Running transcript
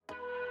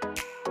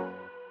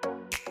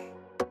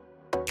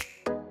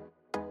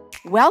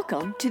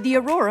Welcome to the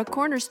Aurora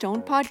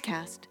Cornerstone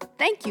Podcast.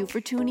 Thank you for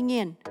tuning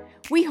in.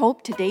 We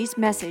hope today's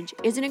message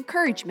is an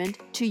encouragement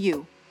to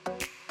you. I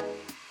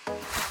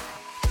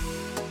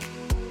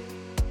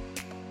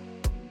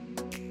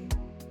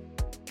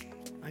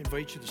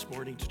invite you this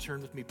morning to turn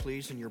with me,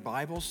 please, in your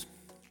Bibles.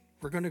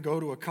 We're going to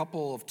go to a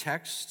couple of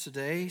texts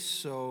today,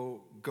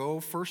 so go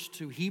first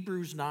to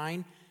Hebrews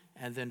 9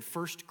 and then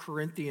 1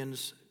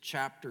 Corinthians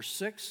chapter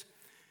 6.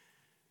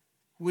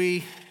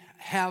 We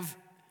have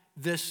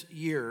this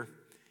year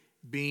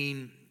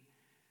been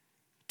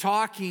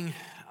talking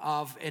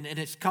of, and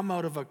it's come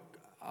out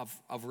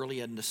of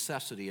really a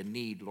necessity, a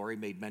need. Lori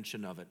made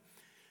mention of it,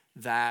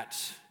 that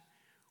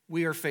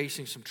we are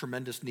facing some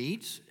tremendous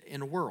needs in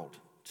the world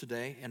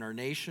today, in our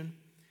nation,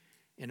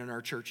 and in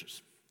our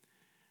churches.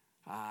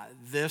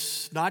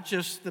 This, not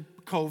just the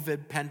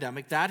COVID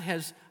pandemic, that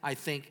has, I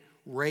think,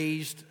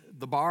 raised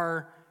the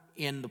bar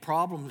in the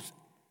problems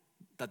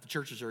that the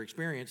churches are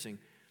experiencing,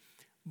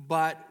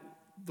 but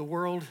the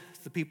world,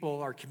 the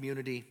people, our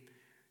community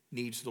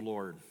needs the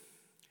Lord.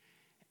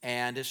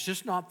 And it's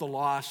just not the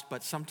lost,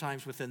 but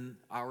sometimes within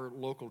our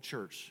local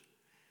church,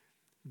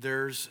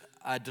 there's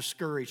a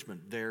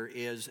discouragement. There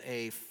is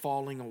a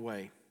falling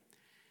away.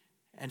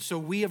 And so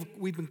we've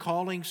been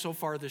calling so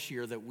far this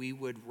year that we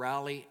would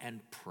rally and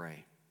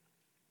pray.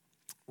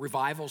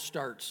 Revival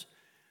starts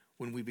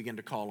when we begin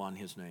to call on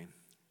His name.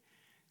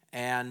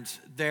 And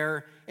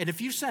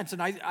if you sense,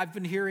 and I've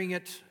been hearing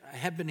it, I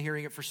have been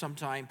hearing it for some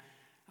time,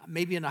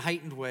 maybe in a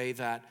heightened way,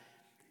 that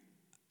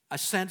a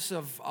sense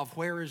of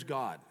where is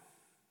God?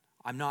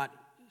 I'm not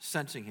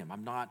sensing Him.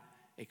 I'm not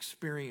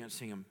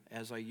experiencing Him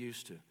as I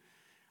used to.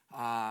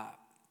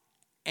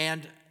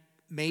 And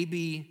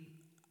maybe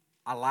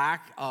a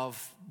lack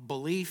of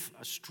belief,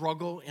 a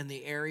struggle in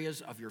the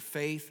areas of your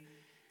faith,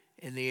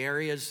 in the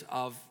areas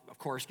of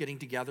course, getting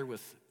together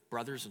with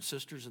brothers and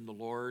sisters in the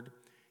Lord,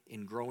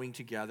 in growing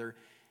together,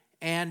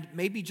 and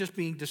maybe just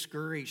being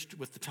discouraged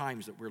with the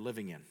times that we're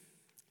living in.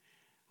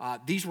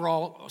 These were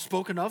all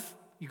spoken of.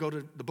 You go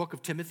to the book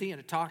of Timothy, and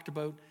it talked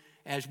about,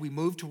 as we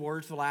move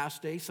towards the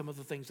last day, some of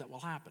the things that will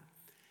happen.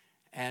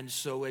 And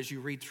so as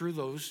you read through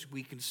those,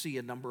 we can see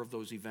a number of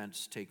those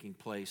events taking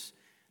place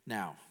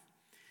now.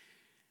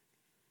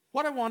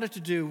 What I wanted to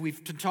do,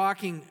 we've been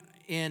talking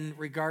in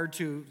regard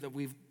to that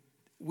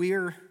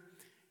we're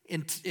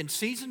in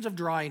seasons of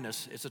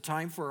dryness. It's a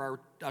time for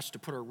us to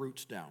put our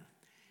roots down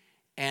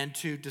and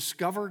to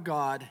discover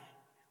God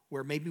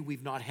where maybe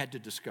we've not had to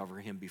discover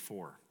Him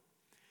before.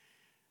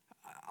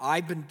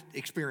 I've been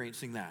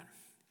experiencing that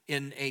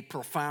in a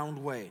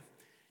profound way,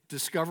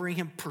 discovering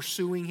Him,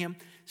 pursuing Him.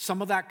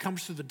 Some of that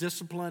comes through the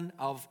discipline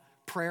of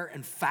prayer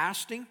and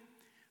fasting.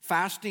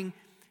 Fasting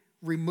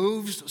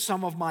removes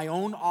some of my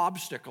own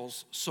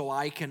obstacles so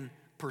I can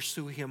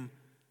pursue Him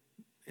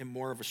in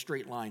more of a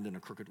straight line than a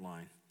crooked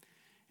line.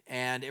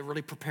 And it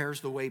really prepares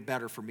the way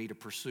better for me to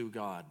pursue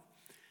God.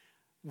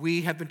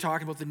 We have been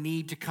talking about the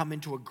need to come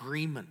into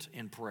agreement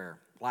in prayer.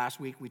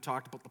 Last week we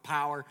talked about the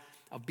power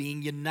of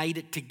being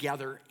united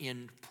together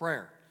in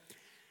prayer.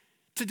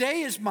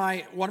 Today is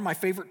one of my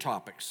favorite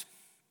topics.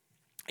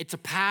 It's a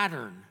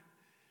pattern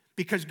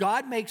because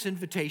God makes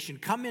invitation,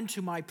 come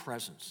into my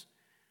presence.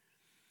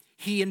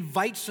 He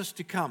invites us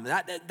to come.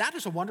 That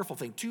is a wonderful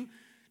thing.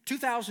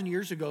 2,000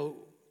 years ago,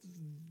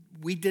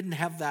 we didn't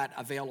have that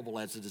available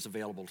as it is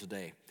available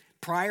today.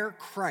 Prior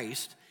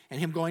Christ and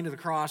Him going to the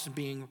cross and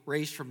being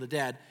raised from the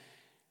dead,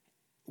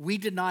 we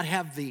did not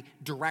have the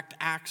direct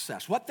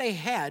access. What they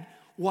had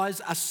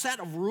was a set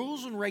of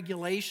rules and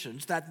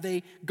regulations that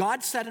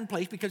God set in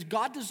place because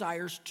God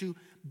desires to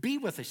be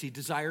with us. He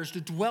desires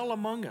to dwell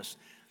among us.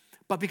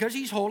 But because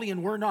He's holy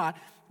and we're not,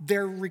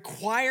 there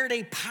required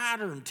a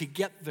pattern to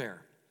get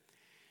there.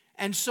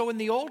 And so in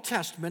the Old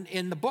Testament,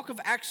 in the book of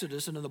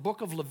Exodus and in the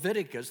book of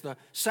Leviticus, the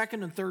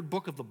second and third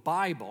book of the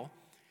Bible,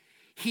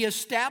 He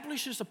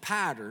establishes a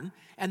pattern,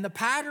 and the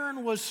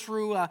pattern was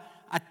through a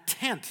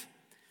tent,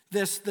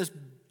 this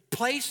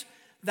place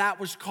that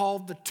was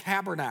called the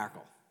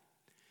tabernacle.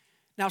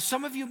 Now,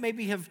 some of you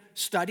maybe have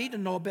studied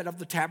and know a bit of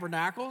the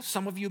tabernacle.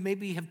 Some of you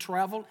maybe have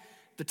traveled.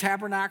 The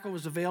tabernacle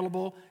was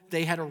available.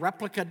 They had a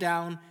replica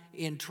down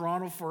in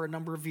Toronto for a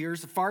number of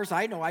years. As far as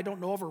I don't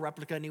know of a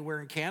replica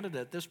anywhere in Canada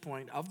at this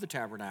point of the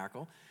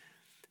tabernacle.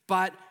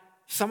 But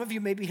some of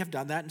you maybe have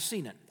done that and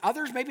seen it.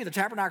 Others, maybe the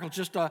tabernacle is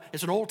just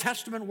it's an Old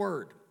Testament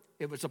word.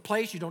 It was a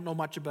place, you don't know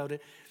much about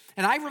it.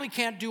 And I really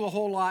can't do a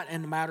whole lot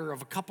in a matter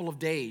of a couple of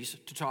days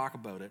to talk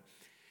about it,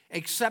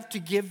 except to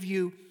give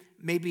you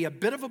maybe a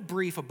bit of a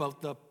brief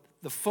about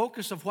the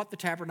focus of what the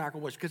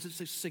tabernacle was, because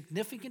it's as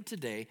significant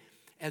today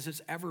as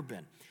it's ever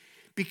been.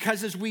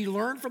 Because as we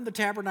learn from the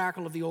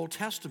tabernacle of the Old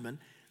Testament,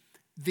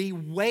 the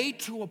way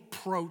to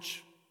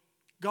approach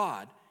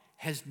God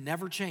has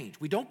never changed.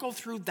 We don't go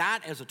through that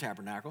as a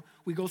tabernacle.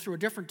 We go through a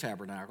different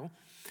tabernacle.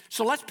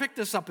 So let's pick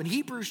this up in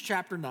Hebrews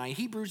chapter 9.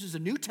 Hebrews is a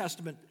New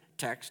Testament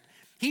text.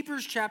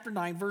 Hebrews chapter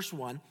 9, verse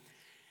 1.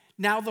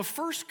 Now the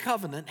first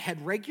covenant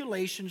had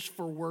regulations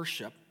for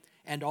worship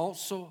and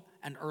also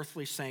an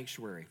earthly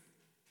sanctuary.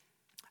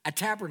 A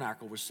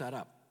tabernacle was set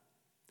up.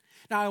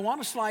 Now, I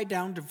want to slide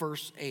down to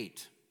verse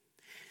 8.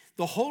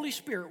 The Holy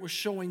Spirit was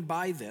showing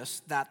by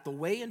this that the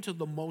way into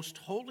the most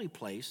holy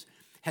place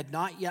had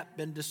not yet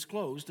been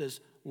disclosed as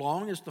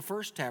long as the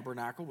first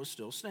tabernacle was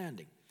still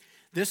standing.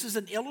 This is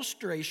an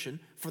illustration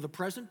for the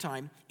present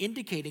time,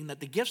 indicating that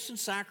the gifts and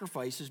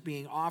sacrifices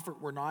being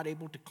offered were not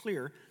able to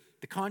clear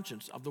the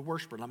conscience of the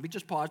worshiper. Let me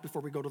just pause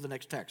before we go to the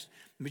next text.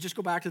 Let me just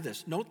go back to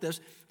this. Note this.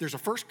 There's a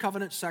first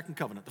covenant, second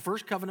covenant. The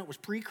first covenant was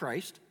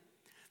pre-Christ.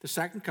 The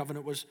second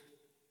covenant was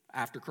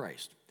after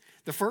Christ.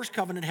 The first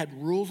covenant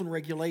had rules and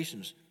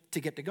regulations to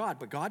get to God,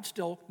 but God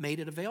still made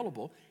it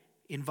available,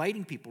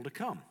 inviting people to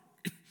come.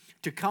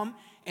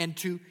 And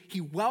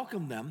he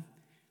welcomed them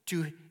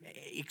to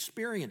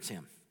experience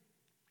him.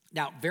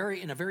 Now,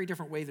 in a very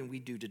different way than we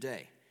do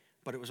today,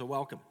 but it was a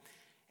welcome.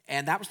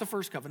 And that was the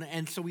first covenant,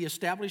 and so he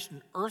established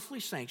an earthly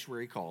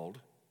sanctuary called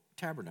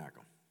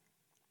tabernacle.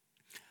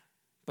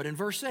 But in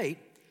verse 8,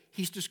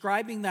 he's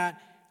describing that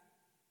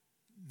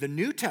the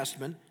New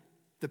Testament,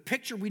 the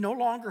picture, we no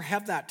longer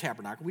have that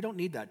tabernacle. We don't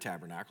need that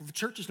tabernacle. The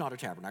church is not a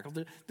tabernacle.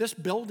 This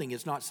building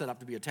is not set up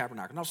to be a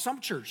tabernacle. Now, some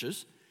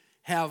churches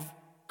have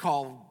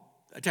called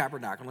a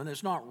tabernacle, and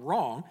it's not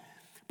wrong,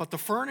 but the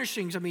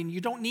furnishings,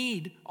 you don't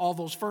need all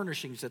those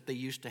furnishings that they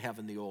used to have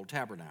in the old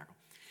tabernacle.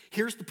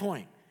 Here's the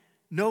point.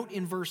 Note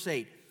in verse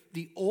 8,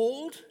 the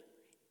old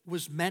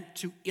was meant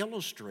to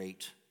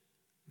illustrate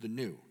the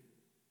new.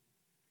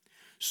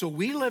 So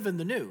we live in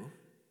the new,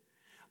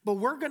 but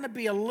we're going to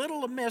be a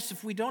little amiss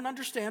if we don't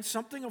understand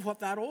something of what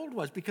that old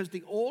was, because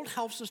the old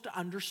helps us to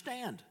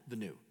understand the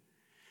new.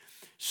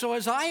 So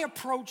as I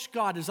approach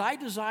God, as I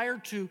desire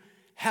to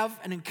have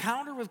an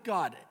encounter with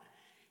God,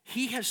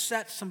 he has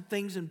set some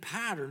things in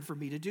pattern for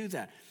me to do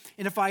that.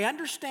 And if I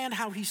understand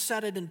how he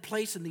set it in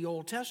place in the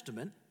Old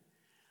Testament,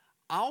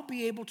 I'll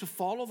be able to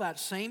follow that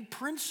same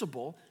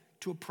principle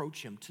to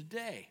approach him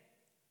today.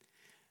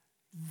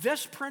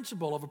 This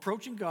principle of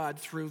approaching God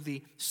through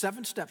the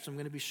 7 steps I'm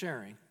going to be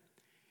sharing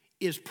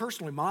is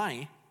personally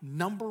my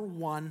number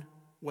one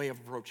way of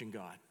approaching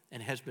God,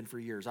 and has been for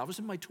years. I was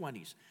in my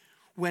 20s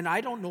when I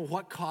don't know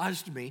what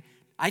caused me.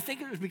 I think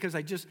it was because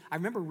I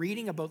remember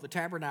reading about the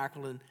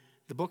tabernacle in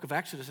the book of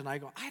Exodus, and I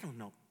go, I don't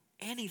know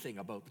anything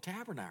about the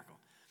tabernacle.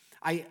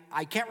 I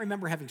can't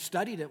remember having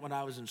studied it when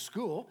I was in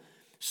school,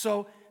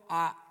 so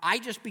I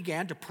just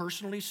began to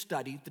personally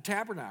study the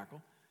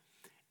tabernacle,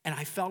 and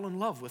I fell in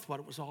love with what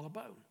it was all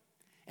about.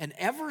 And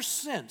ever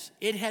since,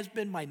 it has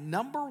been my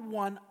number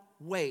one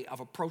way of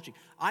approaching.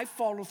 I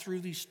follow through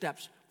these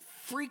steps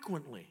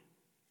frequently,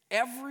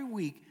 every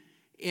week,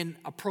 in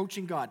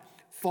approaching God,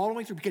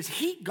 following through, because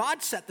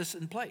God set this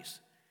in place.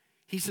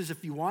 He says,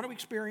 if you want to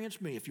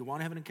experience me, if you want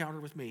to have an encounter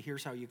with me,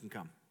 here's how you can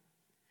come.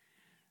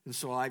 And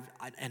so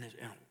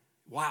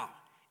wow,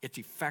 it's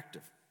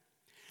effective.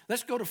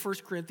 Let's go to 1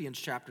 Corinthians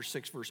chapter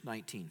 6, verse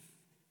 19.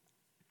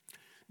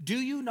 Do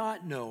you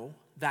not know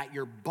that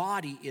your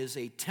body is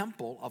a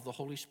temple of the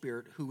Holy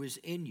Spirit who is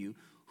in you,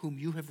 whom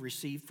you have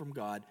received from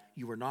God?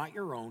 You are not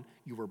your own.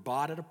 You were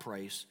bought at a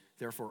price.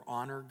 Therefore,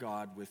 honor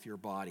God with your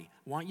body.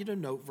 I want you to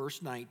note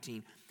verse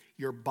 19.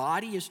 Your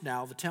body is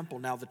now the temple.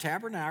 Now, the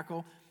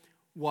tabernacle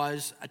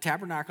was a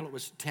tabernacle. It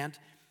was a tent.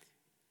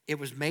 It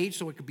was made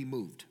so it could be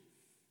moved.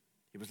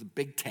 It was a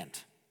big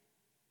tent.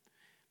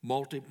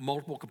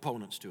 Multiple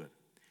components to it.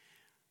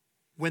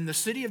 When the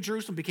city of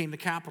Jerusalem became the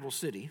capital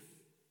city,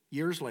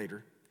 years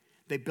later,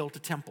 they built a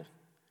temple.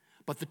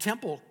 But the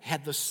temple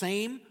had the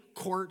same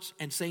courts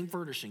and same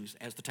furnishings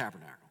as the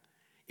tabernacle.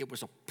 It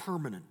was a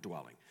permanent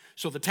dwelling.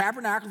 So the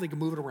tabernacle, they could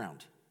move it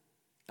around.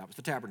 That was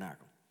the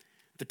tabernacle.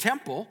 The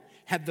temple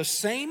had the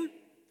same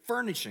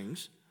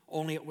furnishings,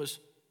 only it was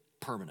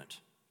permanent.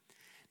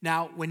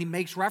 Now, when he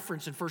makes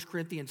reference in 1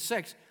 Corinthians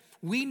 6,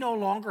 we no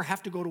longer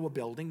have to go to a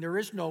building. There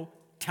is no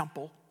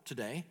temple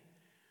today.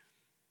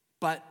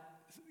 But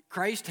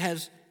Christ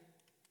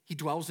he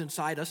dwells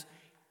inside us.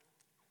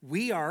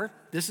 Your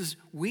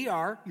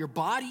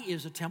body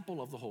is a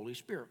temple of the Holy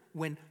Spirit.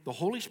 When the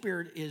Holy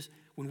Spirit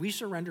when we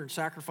surrender and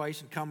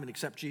sacrifice and come and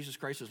accept Jesus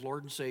Christ as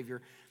Lord and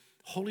Savior,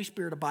 Holy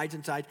Spirit abides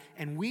inside,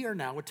 and we are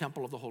now a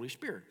temple of the Holy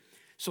Spirit.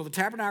 So the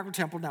tabernacle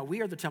temple, now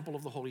we are the temple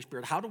of the Holy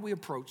Spirit. How do we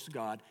approach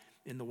God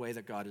in the way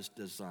that God has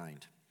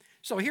designed?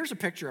 So here's a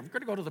picture. I'm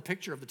going to go to the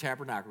picture of the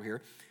tabernacle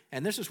here,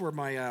 and this is where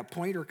my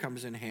pointer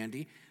comes in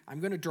handy. I'm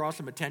going to draw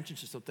some attention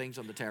to some things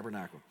on the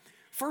tabernacle.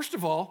 First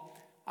of all,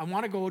 I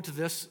want to go to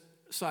this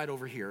side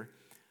over here.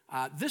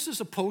 This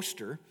is a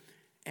poster,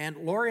 and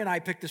Lori and I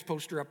picked this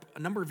poster up a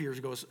number of years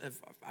ago.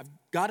 I've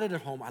got it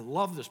at home. I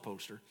love this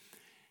poster.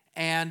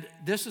 And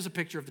this is a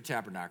picture of the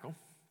tabernacle.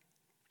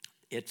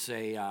 It's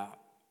made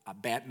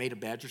of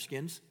badger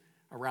skins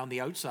around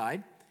the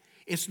outside.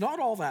 It's not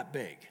all that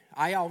big.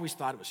 I always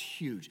thought it was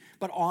huge.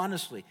 But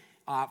honestly,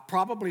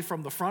 probably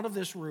from the front of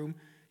this room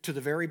to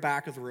the very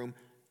back of the room,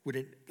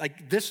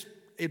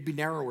 it'd be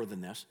narrower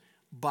than this,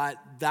 but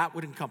that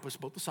would encompass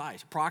about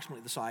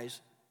approximately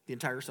the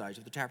entire size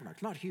of the tabernacle.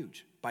 It's not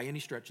huge by any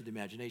stretch of the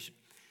imagination.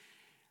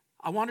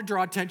 I want to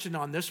draw attention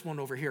on this one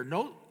over here.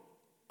 Note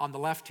on the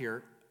left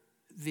here,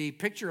 the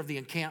picture of the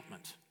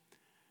encampment.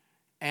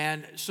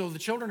 And so the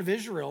children of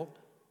Israel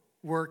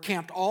were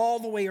camped all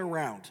the way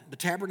around. The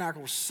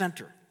tabernacle was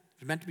center.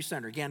 It was meant to be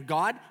center. Again,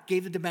 God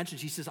gave the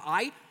dimensions. He says,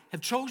 I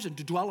have chosen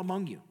to dwell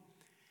among you.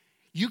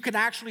 You can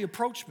actually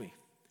approach me.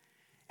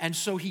 And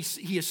so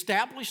he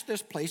established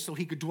this place so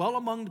he could dwell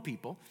among the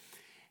people.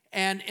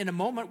 And in a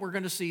moment, we're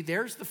going to see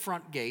there's the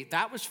front gate.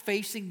 That was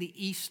facing the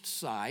east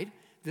side.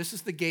 This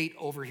is the gate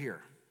over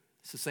here.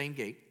 It's the same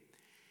gate.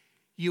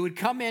 You would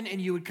come in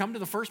and you would come to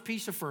the first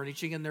piece of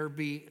furnishing, and there'd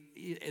be,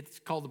 it's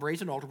called the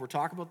brazen altar. We'll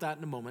talk about that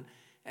in a moment.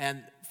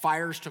 And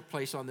fires took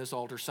place on this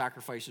altar.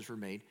 Sacrifices were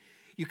made.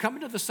 You come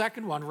into the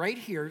second one right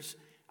here,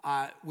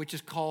 which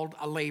is called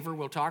a laver.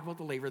 We'll talk about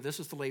the laver.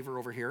 This is the laver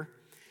over here.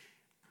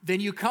 Then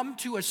you come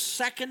to a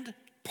second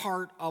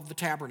part of the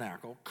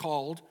tabernacle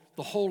called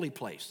the holy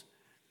place.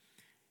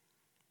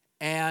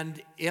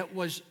 And it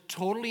was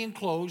totally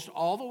enclosed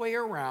all the way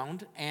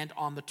around and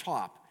on the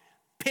top.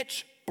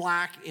 Pitch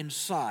black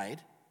inside,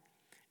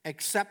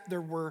 except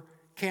there were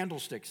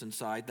candlesticks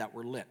inside that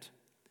were lit.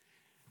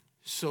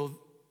 So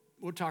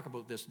we'll talk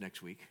about this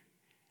next week.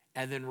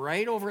 And then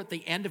right over at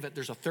the end of it,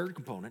 there's a third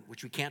component,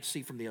 which we can't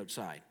see from the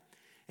outside.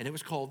 And it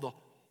was called the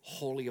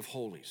Holy of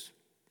Holies.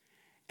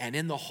 And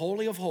in the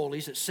Holy of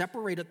Holies, it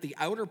separated the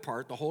outer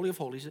part, the Holy of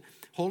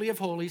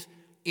Holies,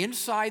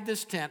 inside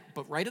this tent,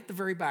 but right at the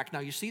very back. Now,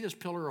 you see this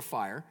pillar of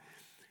fire.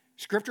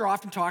 Scripture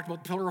often talked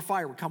about the pillar of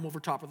fire would come over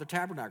top of the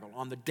tabernacle.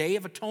 On the Day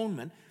of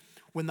Atonement,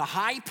 when the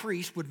high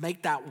priest would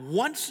make that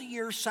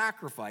once-a-year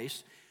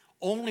sacrifice,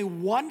 only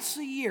once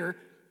a year.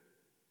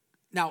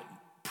 Now,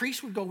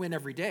 priests would go in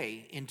every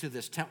day into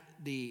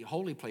the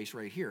holy place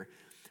right here,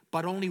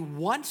 but only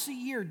once a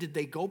year did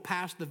they go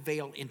past the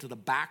veil into the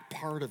back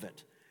part of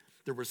it.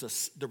 There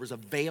was a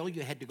veil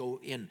you had to go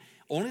in.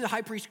 Only the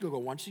high priest could go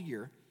once a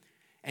year,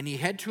 and he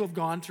had to have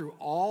gone through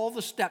all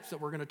the steps that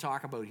we're going to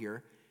talk about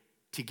here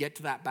to get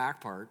to that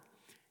back part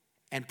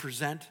and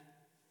present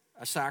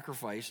a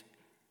sacrifice,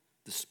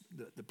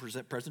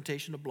 the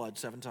presentation of blood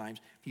 7 times.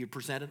 He would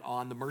present it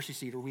on the mercy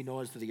seat, or we know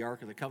as the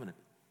Ark of the Covenant.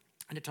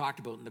 And it talked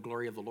about in the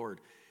glory of the Lord.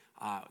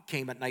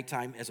 Came at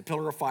nighttime as a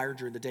pillar of fire,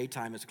 during the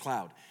daytime as a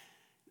cloud.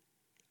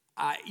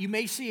 You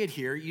may see it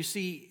here. You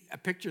see a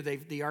picture.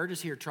 The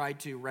artist here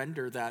tried to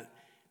render that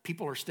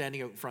people are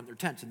standing out in front of their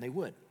tents, and they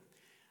would.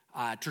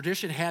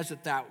 Tradition has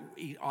it that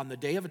on the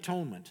Day of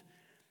Atonement,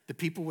 the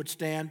people would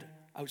stand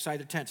outside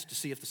the tents to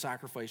see if the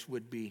sacrifice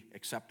would be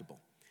acceptable.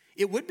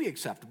 It would be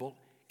acceptable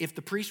if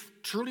the priest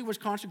truly was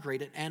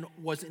consecrated and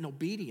was in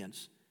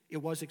obedience. It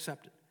was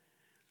accepted,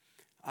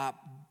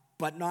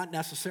 but not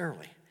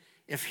necessarily.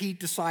 If he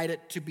decided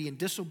to be in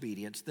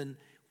disobedience, then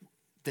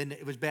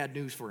it was bad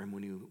news for him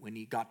when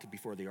he got to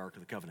before the Ark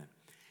of the Covenant.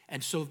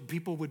 And so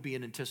people would be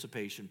in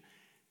anticipation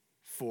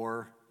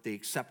for the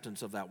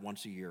acceptance of that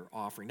once-a-year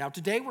offering. Now,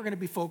 today we're going to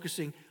be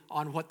focusing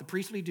on what the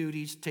priestly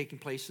duties taking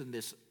place in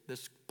this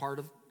part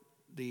of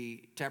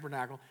the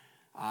tabernacle.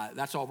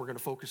 That's all we're going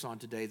to focus on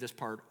today. This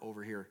part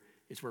over here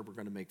is where we're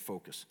going to make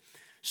focus.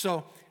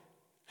 So,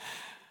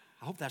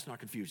 I hope that's not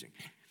confusing.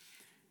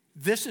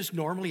 This is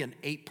normally an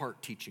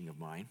 8-part teaching of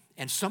mine,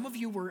 and some of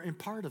you were in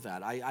part of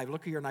that. I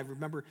look here and I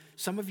remember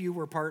some of you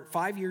were part.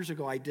 5 years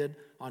ago, I did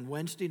on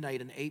Wednesday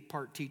night an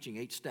 8-part teaching,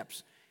 8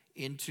 steps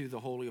into the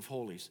Holy of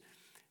Holies.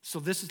 So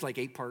this is like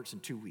 8 parts in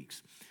 2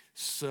 weeks.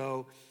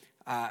 So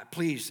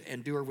please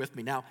endure with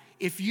me. Now,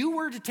 if you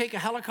were to take a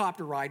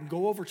helicopter ride and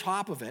go over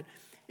top of it,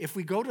 if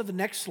we go to the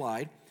next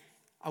slide,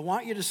 I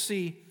want you to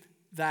see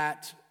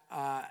that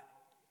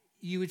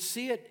you would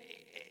see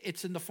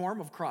it's in the form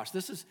of a cross.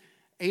 This is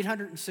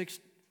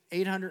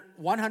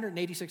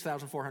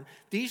 186,400.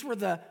 These were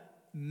the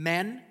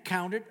men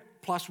counted,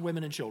 plus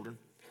women and children,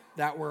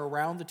 that were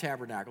around the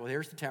tabernacle.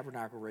 Here's the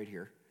tabernacle right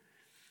here.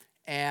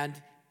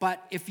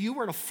 But if you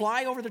were to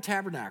fly over the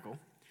tabernacle,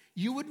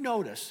 you would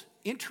notice,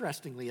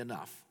 interestingly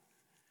enough,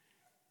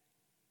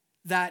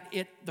 that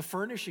the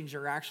furnishings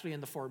are actually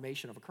in the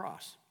formation of a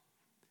cross.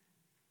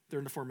 They're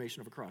in the formation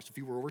of a cross. If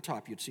you were over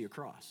top, you'd see a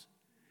cross.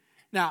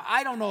 Now,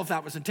 I don't know if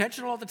that was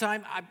intentional at the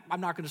time.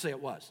 I'm not going to say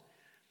it was.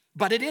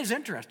 But it is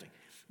interesting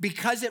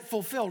because it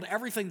fulfilled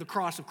everything the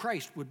cross of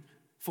Christ would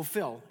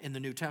fulfill in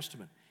the New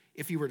Testament.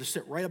 If you were to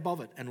sit right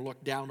above it and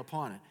look down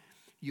upon it,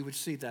 you would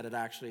see that it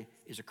actually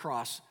is a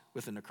cross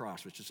within a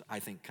cross, which is, I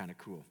think, kind of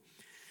cool.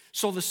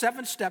 So the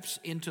 7 steps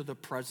into the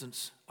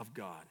presence of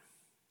God.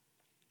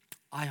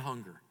 I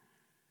hunger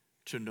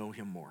to know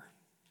him more.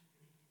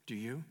 Do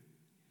you?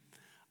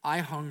 I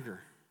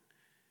hunger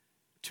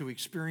to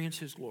experience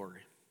his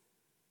glory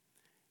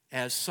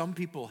as some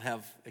people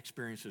have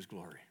experienced his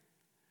glory.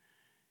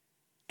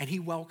 And he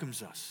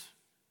welcomes us.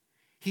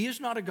 He is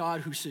not a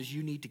God who says,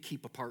 you need to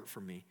keep apart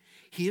from me.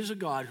 He is a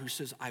God who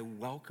says, I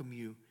welcome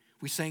you.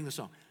 We sang the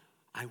song,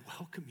 I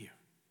welcome you.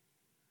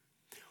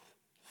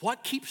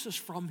 What keeps us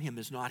from him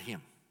is not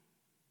him.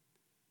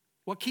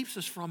 What keeps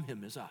us from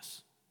him is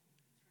us.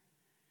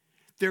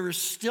 There is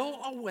still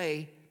a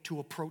way to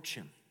approach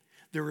him.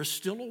 There is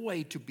still a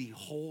way to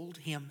behold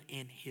him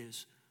in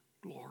his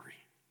glory.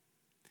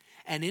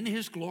 And in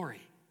his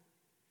glory,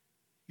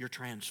 you're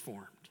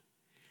transformed.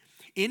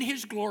 In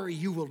his glory,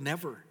 you will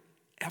never,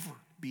 ever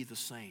be the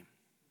same.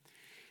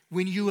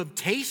 When you have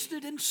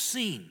tasted and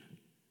seen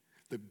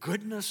the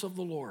goodness of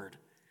the Lord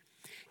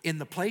in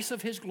the place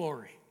of his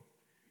glory,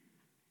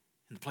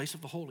 in the place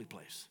of the holy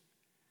place,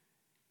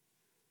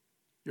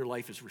 your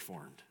life is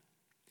reformed.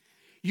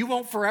 You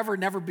won't forever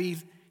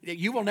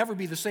you will never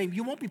be the same.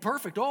 You won't be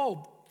perfect.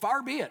 Oh,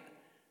 far be it.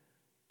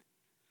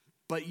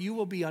 But you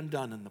will be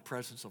undone in the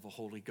presence of a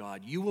holy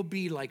God. You will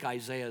be like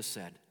Isaiah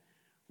said,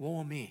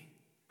 woe me,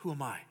 who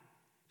am I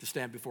to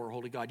stand before a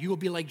holy God? You will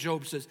be like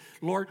Job says,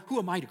 Lord, who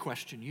am I to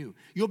question you?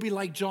 You'll be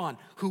like John,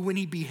 who when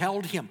he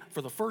beheld him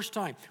for the first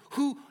time,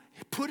 who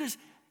put his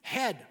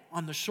head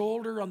on the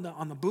shoulder, on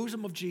the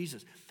bosom of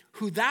Jesus,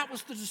 who that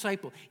was the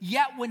disciple.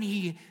 Yet when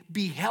he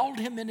beheld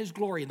him in his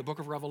glory in the book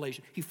of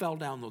Revelation, he fell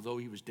down though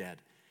he was dead.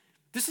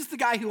 This is the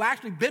guy who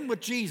actually been with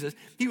Jesus.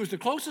 He was the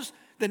closest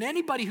than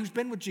anybody who's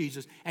been with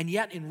Jesus, and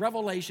yet in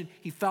Revelation,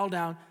 he fell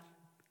down,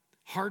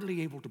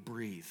 hardly able to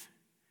breathe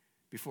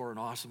before an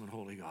awesome and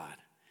holy God.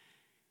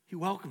 He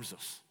welcomes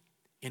us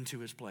into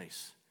his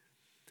place.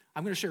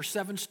 I'm going to share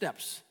 7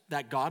 steps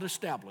that God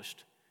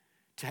established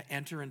to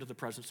enter into the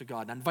presence of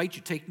God. And I invite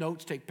you to take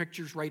notes, take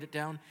pictures, write it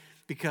down,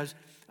 because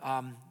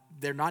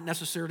they're not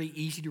necessarily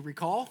easy to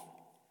recall.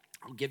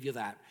 I'll give you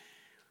that.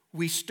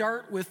 We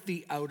start with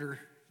the outer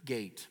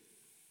gate.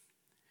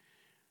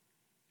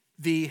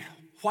 The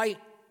white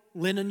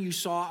linen you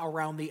saw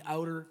around the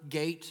outer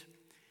gate.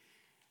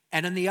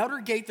 And in the outer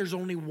gate, there's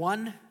only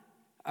one,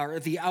 or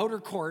the outer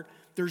court,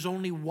 there's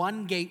only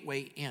one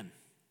gateway in.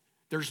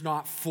 There's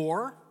not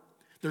 4.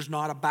 There's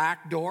not a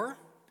back door.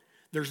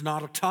 There's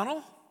not a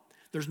tunnel.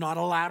 There's not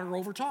a ladder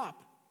over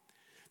top.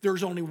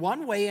 There's only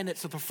one way, and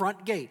it's at the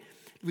front gate.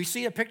 We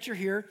see a picture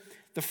here,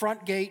 the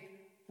front gate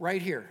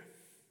right here.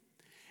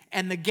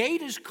 And the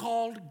gate is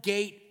called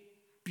Gate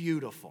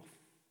Beautiful.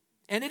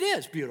 And it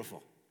is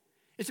beautiful.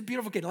 It's a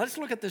beautiful gate. Let's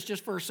look at this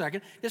just for a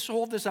second. Just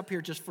hold this up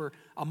here just for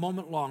a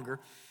moment longer.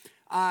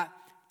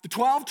 The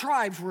 12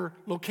 tribes were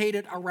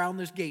located around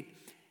this gate.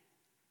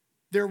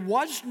 There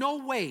was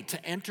no way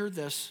to enter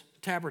this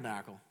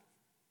tabernacle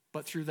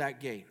but through that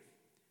gate.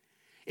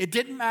 It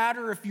didn't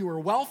matter if you were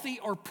wealthy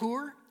or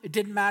poor. It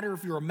didn't matter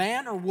if you were a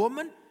man or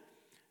woman,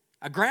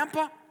 a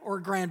grandpa or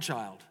a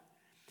grandchild.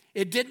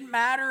 It didn't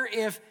matter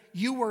if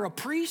you were a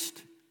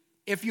priest,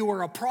 if you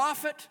were a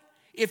prophet,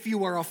 if you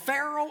were a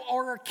pharaoh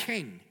or a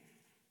king.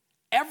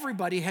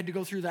 Everybody had to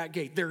go through that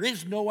gate. There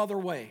is no other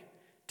way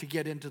to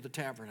get into the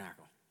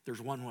tabernacle.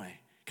 There's one way.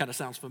 Kind of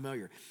sounds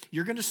familiar.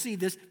 You're going to see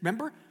this.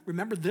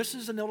 Remember, this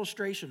is an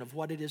illustration of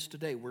what it is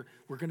today. We're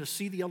going to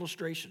see the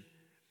illustration.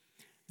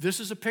 This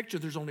is a picture.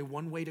 There's only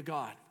one way to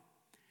God.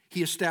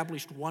 He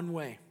established one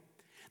way.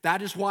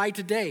 That is why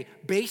today,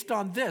 based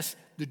on this,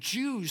 the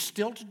Jews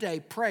still today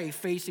pray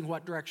facing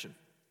what direction?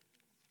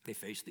 They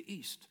face the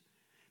east,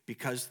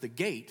 because the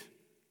gate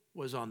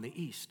was on the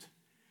east.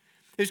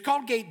 It's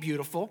called Gate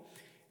Beautiful.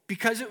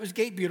 Because it was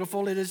Gate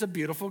Beautiful, it is a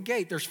beautiful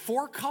gate. There's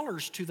 4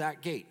 colors to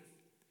that gate.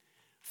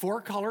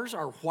 4 colors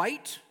are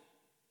white,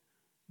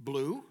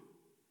 blue,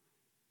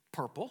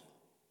 purple,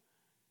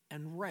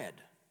 and red.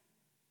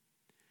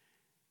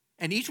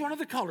 And each one of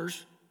the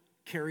colors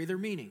carry their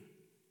meaning.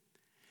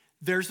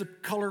 There's the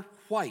color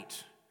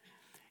white.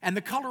 And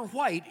the color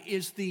white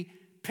is the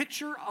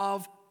picture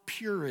of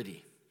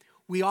purity.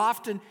 We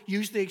often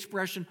use the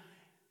expression,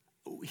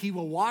 he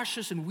will wash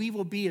us and we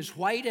will be as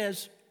white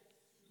as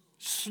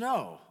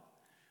snow.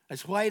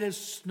 As white as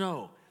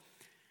snow.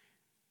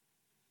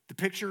 The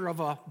picture of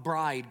a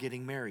bride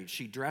getting married.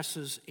 She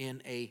dresses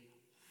in a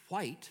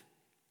white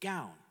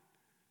gown.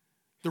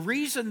 The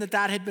reason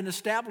that had been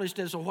established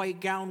as a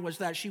white gown was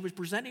that she was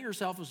presenting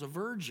herself as a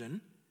virgin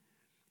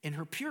in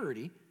her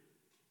purity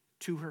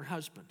to her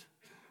husband.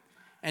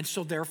 And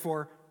so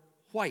therefore,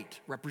 white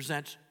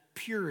represents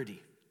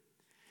purity.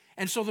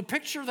 And so the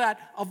picture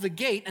of the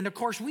gate, and of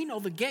course we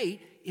know the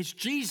gate is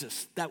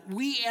Jesus, that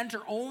we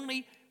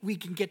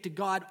can get to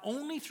God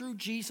only through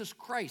Jesus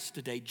Christ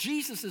today.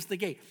 Jesus is the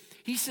gate.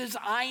 He says,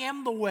 I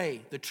am the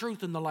way, the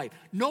truth, and the life.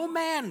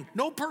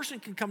 No person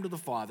can come to the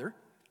Father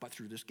but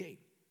through this gate,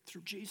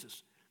 through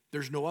Jesus.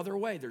 There's no other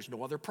way. There's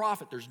no other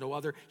prophet.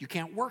 You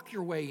can't work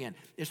your way in.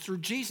 It's through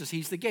Jesus.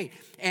 He's the gate.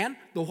 And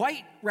the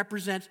white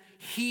represents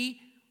he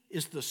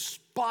is the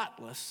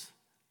spotless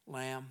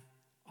Lamb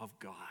of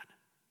God.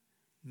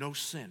 No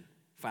sin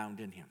found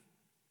in him.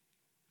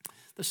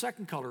 The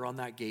second color on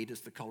that gate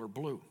is the color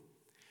blue.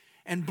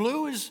 And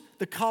blue is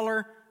the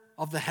color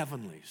of the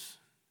heavenlies.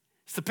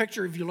 It's the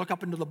picture, if you look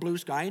up into the blue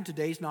sky, and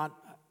today's not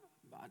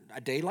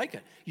a day like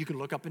it. You can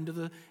look up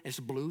into it's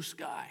blue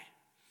sky.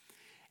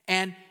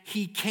 And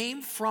he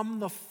came from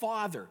the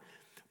Father.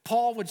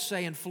 Paul would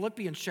say in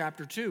Philippians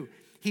chapter 2,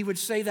 he would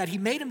say that he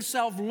made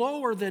himself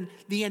lower than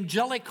the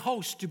angelic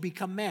host to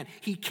become man.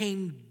 He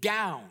came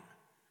down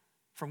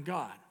from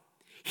God.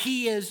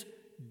 He is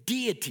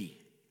deity.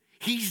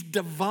 He's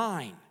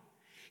divine.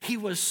 He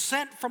was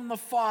sent from the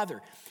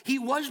Father. He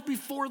was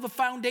before the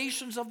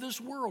foundations of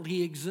this world.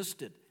 He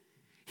existed.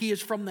 He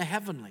is from the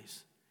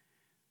heavenlies.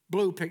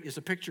 Blue is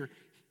a picture.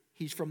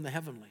 He's from the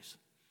heavenlies.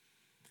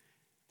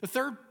 The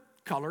third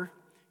color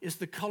is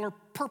the color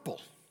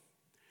purple.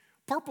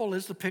 Purple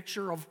is the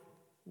picture of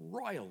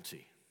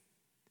royalty.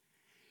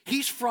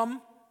 He's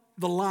from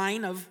the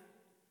line of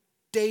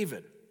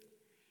David.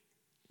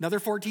 Another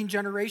 14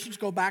 generations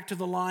go back to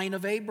the line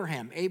of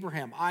Abraham,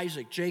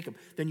 Isaac, Jacob.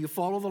 Then you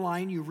follow the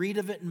line, you read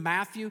of it in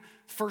Matthew,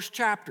 first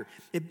chapter.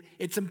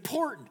 It's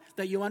important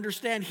that you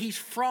understand he's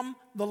from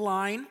the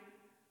line,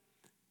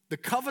 the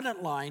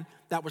covenant line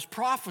that was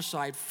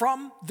prophesied.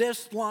 From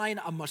this line,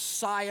 a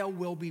Messiah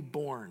will be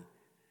born.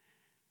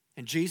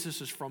 And Jesus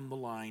is from the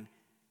line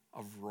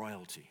of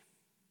royalty.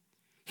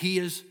 He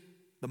is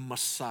the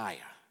Messiah.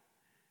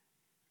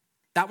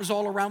 That was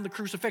all around the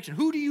crucifixion.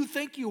 Who do you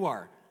think you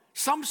are?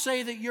 Some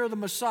say that you're the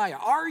Messiah.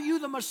 Are you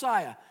the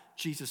Messiah?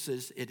 Jesus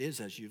says, it is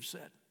as you've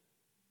said.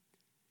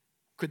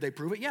 Could they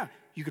prove it? Yeah,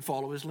 you could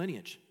follow his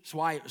lineage. That's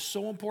why it was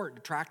so important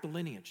to track the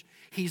lineage.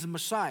 He's the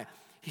Messiah.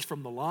 He's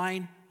from the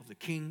line of the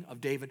king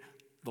of David,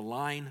 the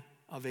line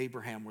of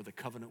Abraham where the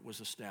covenant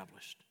was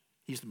established.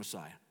 He's the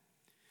Messiah.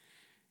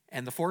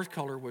 And the fourth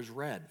color was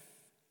red.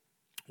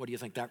 What do you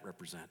think that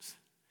represents?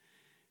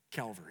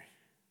 Calvary.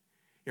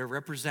 It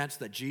represents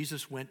that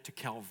Jesus went to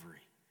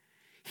Calvary.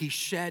 He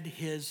shed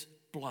his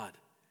blood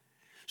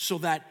so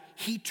that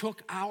he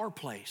took our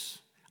place.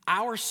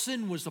 Our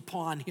sin was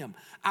upon him.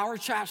 Our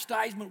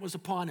chastisement was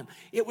upon him.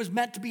 It was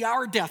meant to be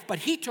our death, but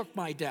he took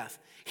my death.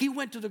 He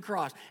went to the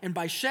cross, and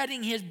by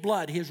shedding his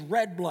blood, his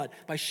red blood,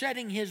 by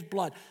shedding his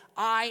blood,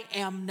 I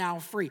am now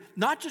free.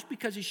 Not just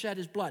because he shed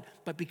his blood,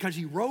 but because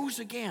he rose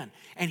again,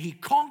 and he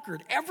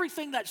conquered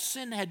everything that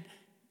sin had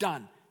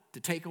done to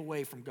take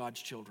away from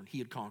God's children. He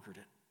had conquered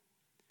it.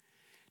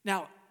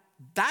 Now,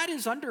 that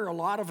is under a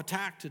lot of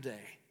attack today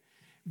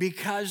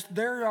because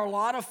there are a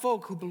lot of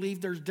folk who believe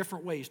there's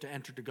different ways to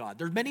enter to God.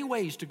 There's many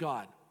ways to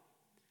God,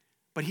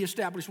 but he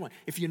established one.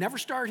 If you never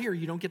start here,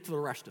 you don't get to the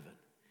rest of it.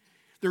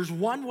 There's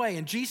one way,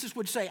 and Jesus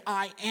would say,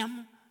 I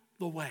am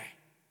the way.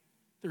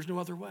 There's no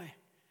other way.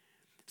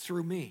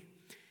 Through me.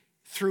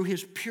 Through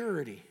his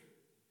purity.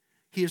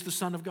 He is the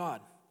Son of God.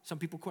 Some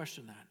people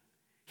question that.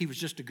 He was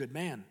just a good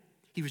man.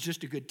 He was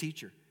just a good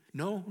teacher.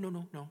 No,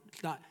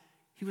 it's not.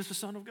 He was the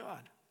Son of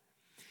God.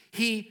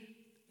 He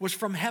was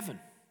from heaven.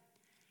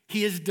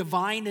 He is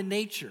divine in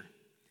nature.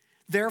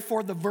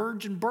 Therefore, the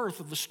virgin birth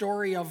of the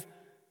story of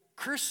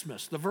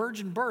Christmas, the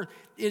virgin birth,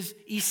 is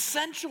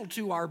essential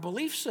to our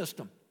belief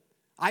system.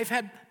 I've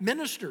had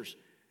ministers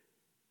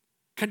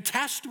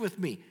contest with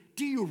me.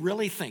 Do you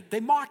really think? They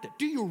mocked it.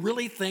 Do you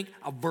really think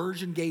a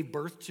virgin gave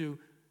birth to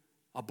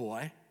a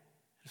boy?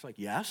 It's like,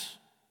 yes.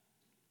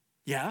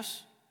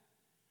 Yes.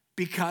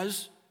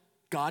 Because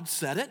God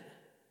said it.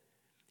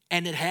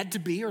 And it had to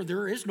be, or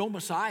there is no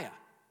Messiah.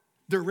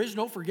 There is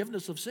no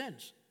forgiveness of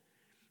sins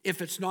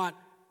if it's not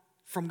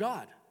from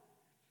God.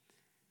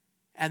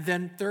 And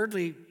then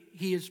thirdly,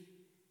 he is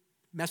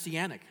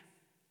messianic.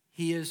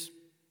 He is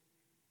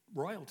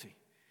royalty.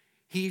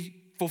 He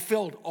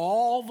fulfilled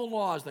all the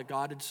laws that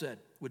God had said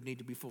would need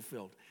to be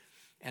fulfilled.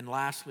 And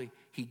lastly,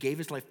 he gave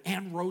his life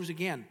and rose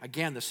again.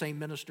 Again, the same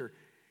minister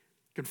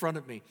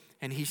confronted me.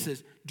 And he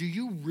says, do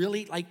you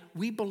really,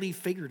 we believe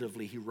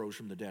figuratively he rose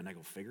from the dead. And I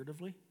go,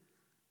 figuratively?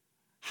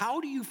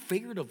 How do you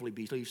figuratively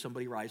believe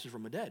somebody rises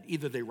from the dead?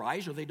 Either they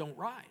rise or they don't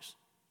rise.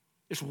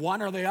 It's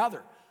one or the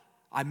other.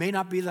 I may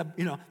not be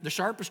the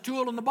sharpest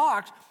tool in the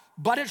box,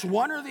 but it's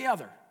one or the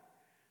other.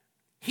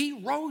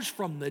 He rose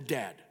from the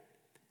dead.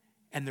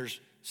 And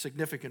there's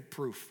significant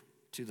proof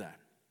to that.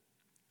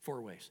 4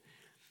 ways.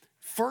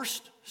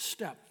 First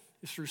step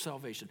is through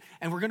salvation.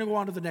 And we're going to go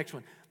on to the next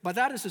one. But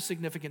that is a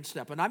significant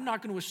step. And I'm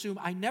not going to assume,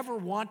 I never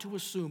want to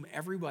assume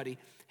everybody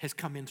has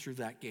come in through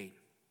that gate.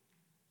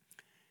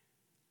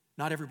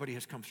 Not everybody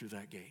has come through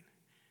that gate.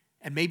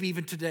 And maybe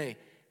even today,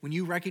 when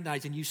you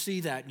recognize and you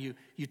see that and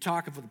you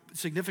talk of the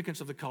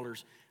significance of the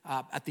colors,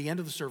 at the end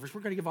of the service,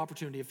 we're going to give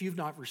opportunity. If you've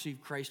not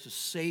received Christ as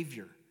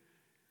Savior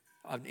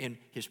in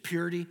his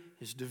purity,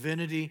 his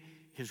divinity,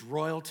 his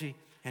royalty,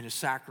 and his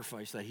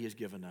sacrifice that he has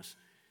given us,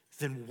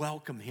 then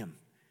welcome him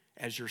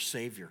as your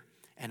Savior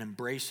and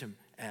embrace him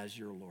as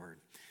your Lord.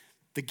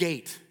 The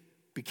gate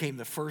became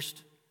the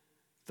first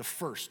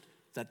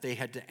that they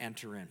had to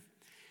enter in.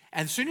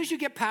 And as soon as you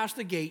get past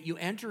the gate, you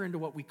enter into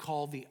what we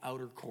call the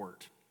outer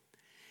court.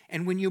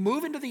 And when you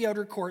move into the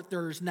outer court,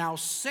 there's now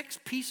 6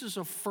 pieces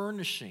of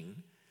furnishing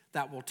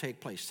that will take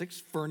place.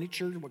 6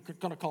 furniture, we're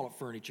going to call it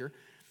furniture,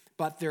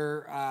 but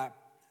they're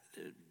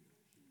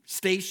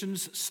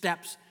stations,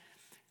 steps,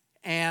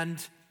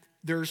 and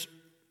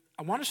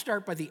I want to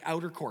start by the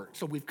outer court.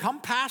 So we've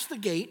come past the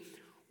gate,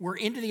 we're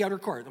into the outer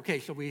court. Okay,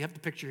 so we have the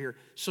picture here.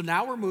 So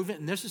now we're moving,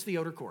 and this is the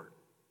outer court.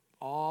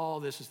 All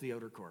this is the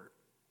outer court.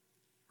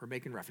 We're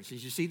making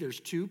references. You see, there's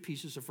 2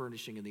 pieces of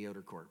furnishing in the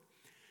outer court.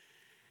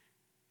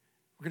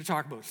 We're going to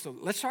talk about, so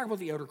let's talk about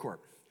the outer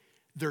court.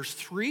 There's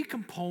 3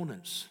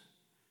 components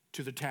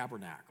to the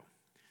tabernacle.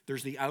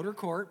 There's the outer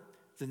court,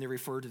 then they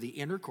refer to the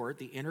inner court.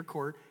 The inner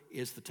court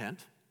is the tent.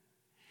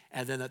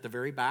 And then at the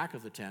very back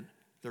of the tent,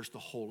 there's the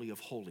Holy of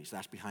Holies.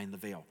 That's behind the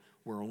veil,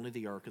 where only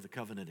the Ark of the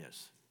Covenant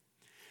is.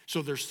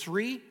 So there's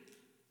three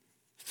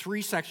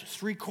sections,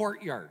 3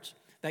 courtyards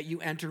that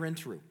you enter in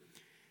through.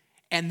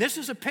 And this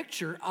is a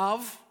picture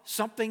of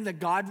something that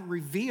God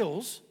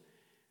reveals.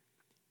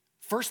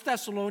 1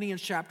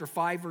 Thessalonians chapter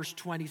 5, verse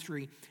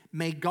 23.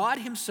 May God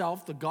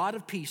himself, the God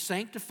of peace,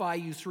 sanctify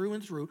you through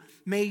and through.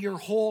 May your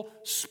whole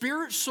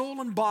spirit,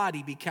 soul, and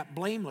body be kept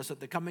blameless at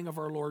the coming of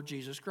our Lord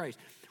Jesus Christ.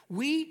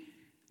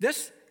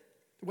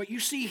 What you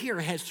see here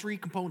has three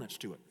components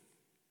to it.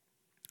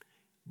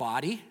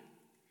 Body.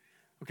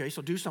 Okay,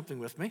 so do something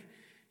with me.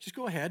 Just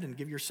go ahead and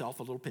give yourself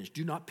a little pinch.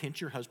 Do not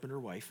pinch your husband or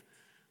wife.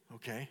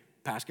 Okay,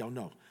 Pascal,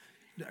 no.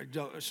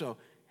 So,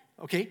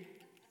 okay,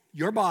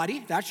 your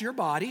body, that's your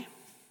body.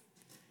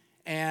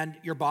 And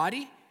your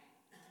body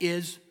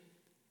is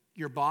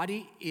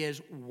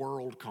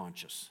world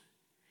conscious.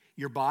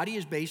 Your body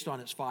is based on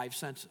its five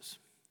senses.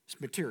 It's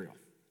material.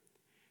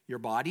 Your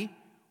body,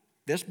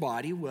 this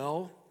body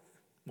will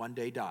one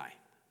day die.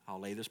 I'll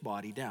lay this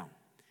body down.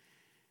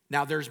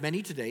 Now, there's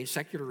many today,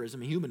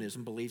 secularism and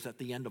humanism believes that's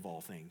the end of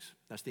all things.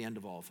 That's the end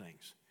of all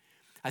things.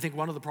 I think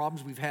one of the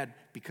problems we've had,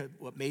 because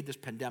what made this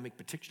pandemic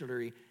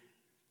particularly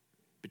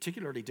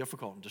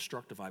difficult and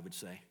destructive, I would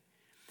say,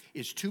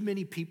 is too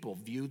many people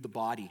viewed the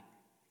body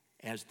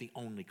as the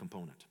only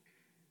component.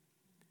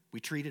 We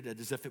treated it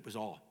as if it was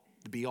all,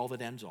 the be all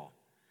that ends all.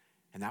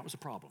 And that was a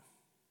problem.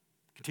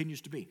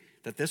 Continues to be.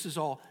 That this is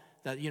all,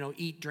 that,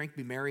 eat, drink,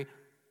 be merry,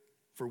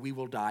 for we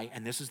will die,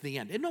 and this is the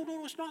end. And no,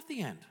 it's not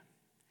the end.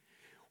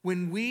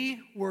 When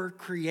we were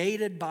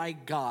created by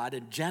God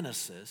in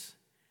Genesis,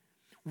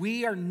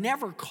 we are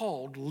never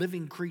called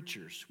living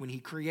creatures. When he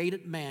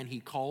created man, he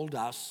called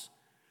us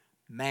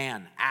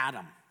man,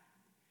 Adam,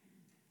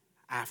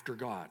 after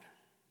God.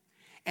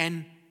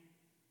 And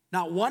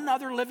not one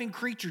other living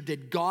creature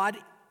did God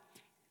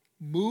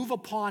move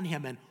upon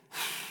him and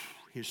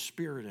his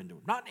spirit into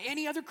him. Not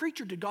any other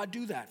creature did God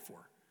do that for,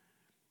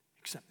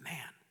 except man.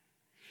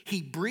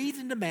 He breathed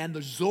into man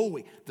the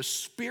Zoe, the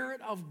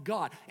Spirit of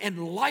God,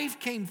 and life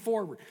came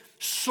forward.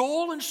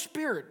 Soul and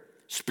spirit.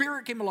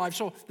 Spirit came alive.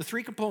 So the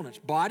three components,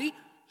 body,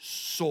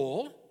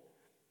 soul,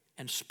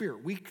 and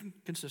spirit. We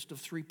consist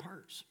of three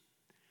parts.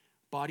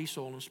 Body,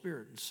 soul, and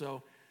spirit. And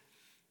so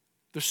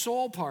the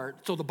soul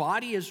part, so the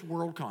body is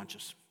world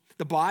conscious.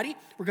 The body,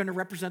 we're going to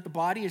represent the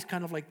body as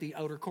kind of like the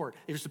outer court.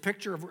 It is the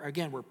picture of,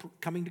 again, we're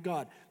coming to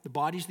God. The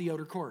body's the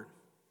outer court.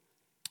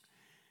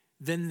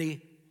 Then the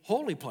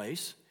holy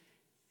place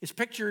is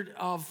pictured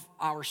of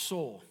our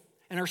soul.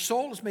 And our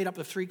soul is made up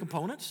of three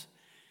components.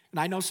 And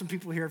I know some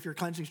people here, if you're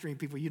cleansing stream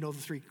people, you know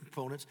the three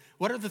components.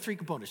 What are the three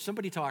components?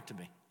 Somebody talk to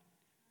me.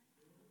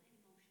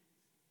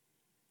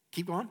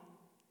 Keep going.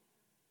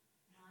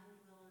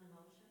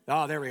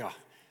 Oh, there we go.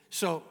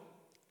 So,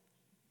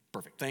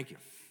 perfect. Thank you.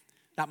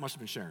 That must have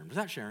been Sharon. Was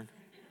that Sharon?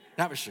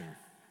 That was Sharon.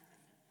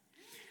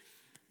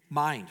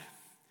 Mind.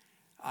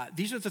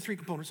 These are the three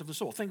components of the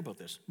soul. Think about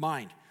this.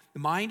 Mind. The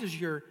mind is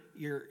your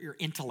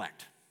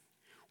intellect.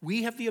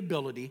 We have the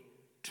ability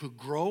to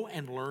grow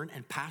and learn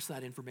and pass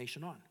that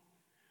information on.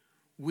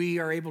 We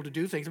are able to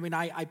do things. I mean,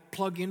 I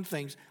plug in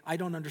things. I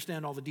don't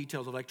understand all the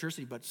details of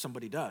electricity, but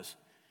somebody does.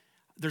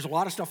 There's a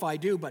lot of stuff I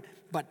do, but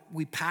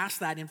we pass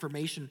that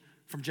information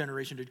from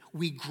generation to generation.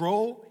 We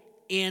grow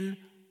in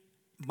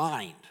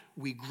mind.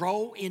 We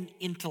grow in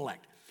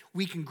intellect.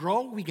 We can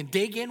grow, we can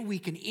dig in, we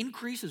can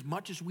increase as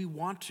much as we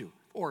want to,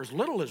 or as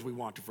little as we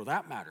want to for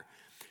that matter.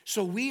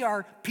 So we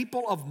are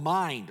people of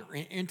mind or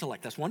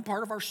intellect. That's one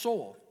part of our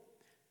soul.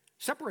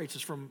 Separates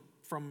us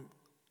from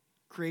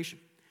creation.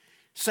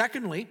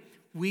 Secondly,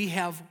 we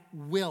have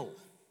will,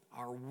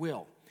 our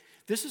will.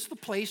 This is the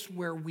place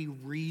where we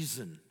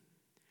reason.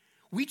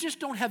 We just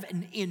don't have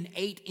an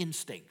innate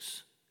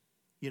instincts.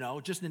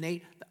 Just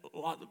innate, a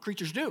lot of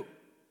creatures do.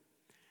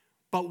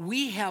 But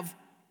we have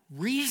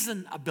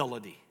reason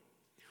ability.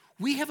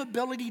 We have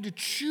ability to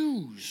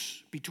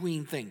choose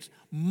between things,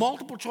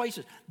 multiple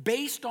choices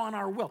based on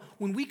our will.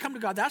 When we come to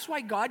God, that's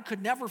why God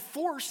could never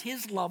force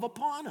his love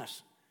upon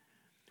us.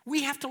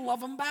 We have to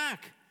love him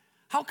back.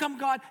 How come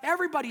God,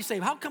 everybody's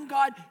saved, how come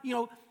God,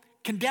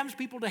 condemns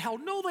people to hell?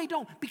 No, they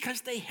don't,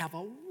 because they have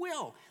a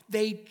will.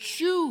 They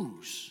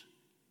choose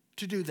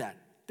to do that.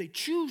 They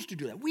choose to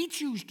do that. We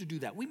choose to do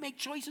that. We make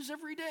choices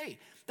every day.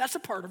 That's a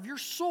part of your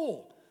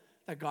soul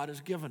that God has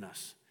given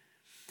us.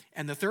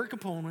 And the third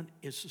component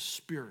is the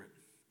spirit.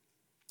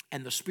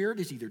 And the spirit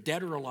is either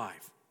dead or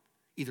alive.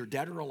 Either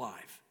dead or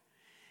alive.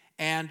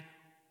 And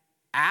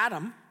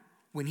Adam,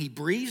 when he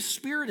breathed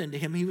spirit into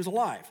him, he was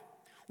alive.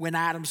 When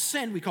Adam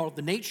sinned, we call it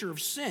the nature of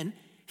sin,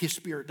 his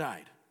spirit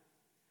died.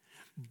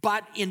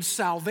 But in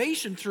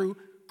salvation through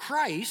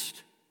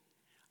Christ,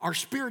 our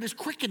spirit is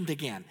quickened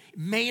again,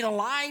 made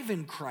alive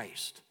in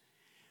Christ.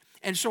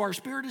 And so our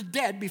spirit is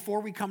dead before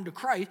we come to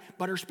Christ,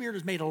 but our spirit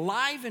is made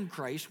alive in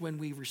Christ when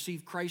we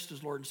receive Christ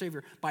as Lord and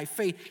Savior by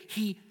faith.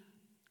 He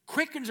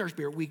quickens our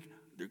spirit. We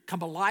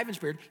come alive in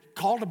spirit,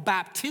 called a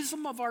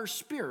baptism of our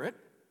spirit.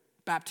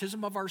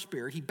 Baptism of our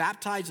spirit. He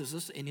baptizes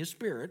us in his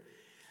spirit.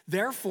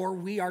 Therefore,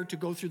 we are to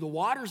go through the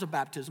waters of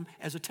baptism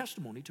as a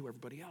testimony to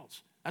everybody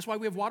else. That's why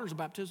we have waters of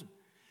baptism.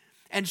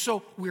 And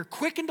so we're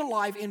quickened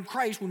alive in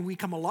Christ when we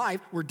come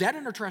alive. We're dead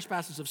in our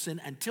trespasses of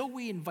sin until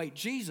we invite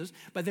Jesus,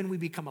 but then we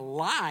become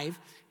alive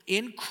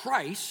in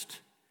Christ,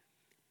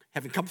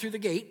 having come through the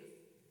gate.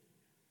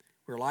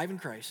 We're alive in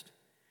Christ,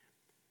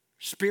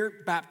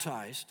 Spirit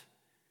baptized,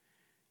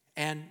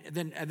 and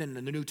then in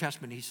the New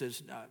Testament he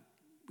says,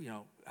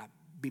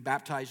 be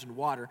baptized in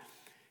water,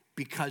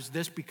 because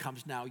this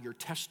becomes now your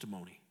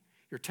testimony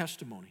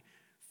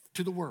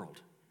to the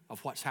world of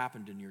what's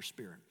happened in your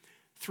spirit.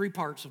 3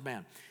 parts of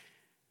man.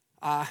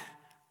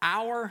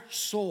 Our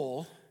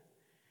soul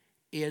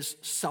is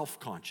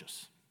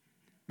self-conscious.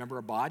 Remember,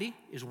 our body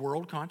is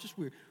world-conscious.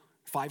 We're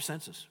 5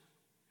 senses.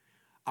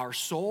 Our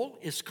soul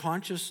is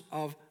conscious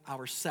of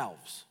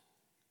ourselves.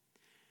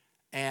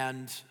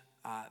 And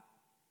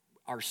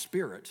our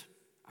spirit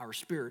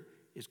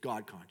is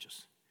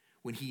God-conscious.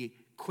 When he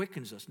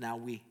quickens us, now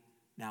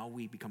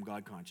we become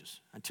God-conscious.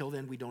 Until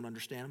then, we don't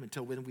understand him.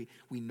 Until then,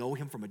 we know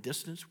him from a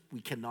distance.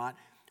 We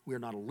are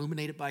not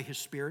illuminated by his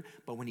Spirit.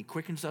 But when he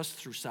quickens us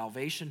through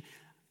salvation,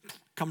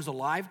 comes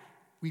alive,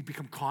 we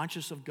become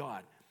conscious of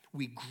God.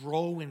 We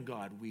grow in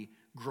God. We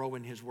grow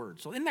in his word.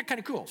 So isn't that kind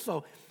of cool?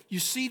 So you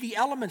see the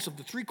elements of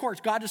the 3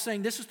 courts. God is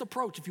saying, this is the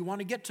approach if you want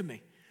to get to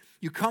me.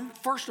 You come,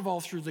 first of all,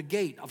 through the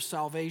gate of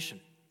salvation.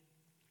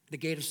 The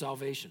gate of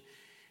salvation.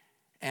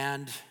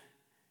 And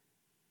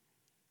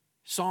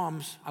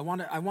Psalms, I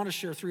want to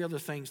share 3 other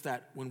things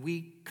that when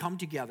we come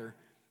together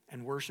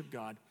and worship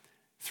God,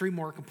 3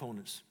 more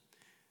components.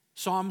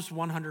 Psalms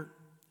 100,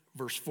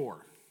 verse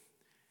 4.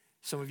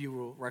 Some of you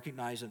will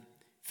recognize it.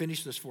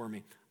 Finish this for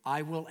me.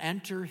 I will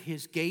enter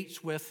his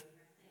gates with,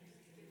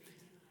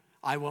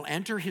 I will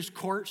enter his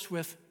courts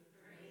with,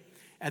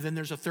 and then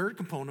there's a 3rd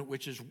component,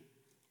 which is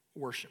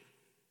worship.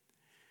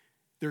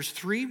 There's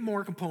 3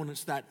 more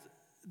components that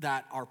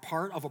are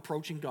part of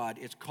approaching God.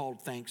 It's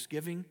called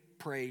thanksgiving,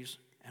 praise,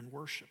 and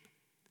worship.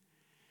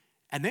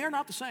 And they are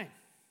not the same.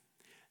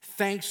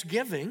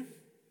 Thanksgiving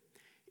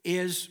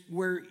is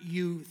where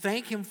you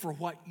thank him for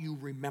what you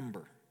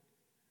remember,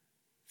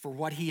 for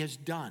what he has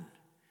done.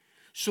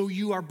 So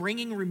you are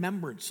bringing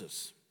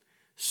remembrances.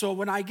 So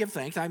when I give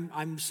thanks,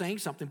 I'm saying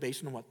something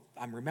based on what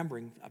I'm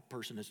remembering a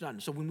person has done.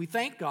 So when we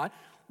thank God,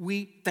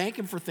 we thank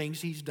him for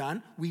things he's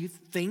done,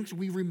 things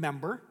we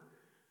remember.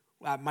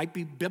 It might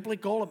be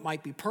biblical, it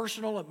might be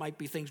personal, it might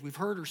be things we've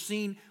heard or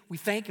seen. We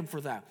thank him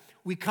for that.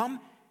 We come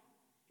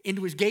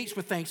into his gates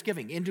with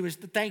thanksgiving.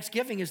 The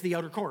thanksgiving is the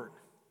outer court.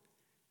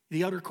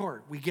 The outer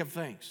court, we give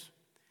thanks.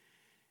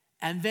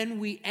 And then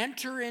we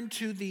enter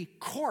into the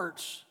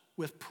courts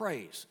with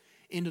praise.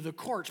 Into the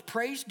courts.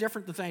 Praise,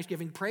 different than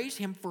thanksgiving. Praise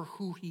him for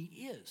who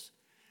he is.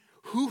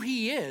 Who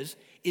he is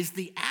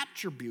the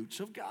attributes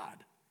of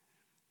God.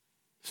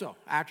 So,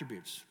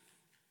 attributes.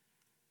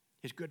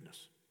 His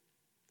goodness.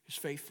 His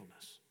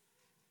faithfulness.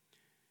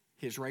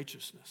 His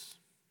righteousness.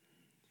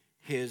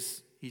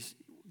 He's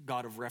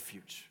God of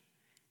refuge.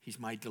 He's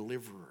my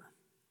deliverer.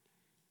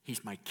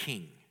 He's my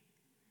king.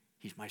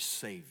 He's my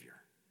Savior.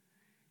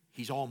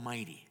 He's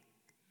almighty.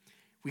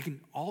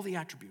 All the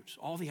attributes.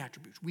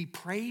 We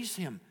praise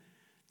him.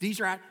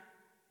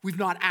 We've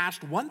not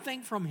asked one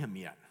thing from him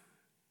yet.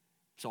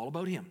 It's all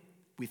about him.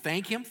 We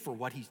thank him for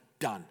what he's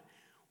done.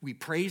 We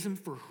praise him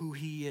for who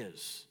he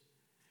is.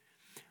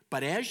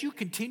 But as you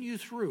continue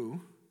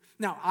through,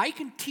 now I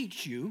can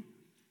teach you,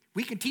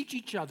 we can teach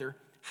each other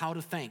how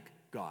to thank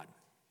God.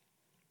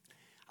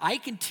 I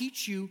can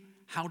teach you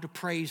how to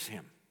praise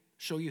him.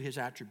 Show you his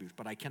attributes,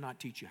 but I cannot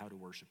teach you how to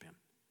worship him.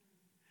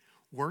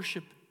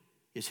 Worship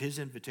is his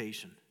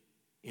invitation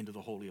into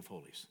the Holy of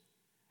Holies.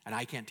 And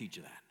I can't teach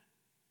you that.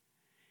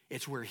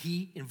 It's where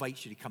he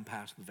invites you to come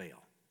past the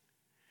veil.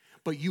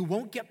 But you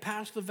won't get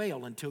past the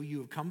veil until you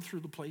have come through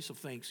the place of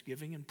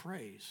thanksgiving and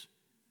praise.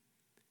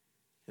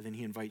 And then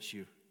he invites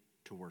you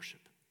to worship.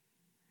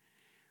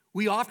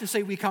 We often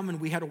say we come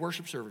and we had a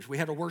worship service, we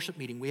had a worship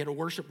meeting, we had a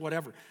worship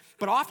whatever.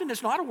 But often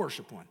it's not a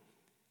worship one.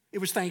 It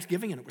was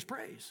thanksgiving and it was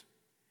praise.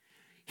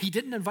 He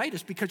didn't invite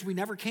us because we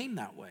never came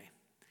that way.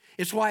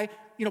 It's why,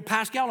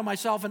 Pascal and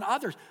myself and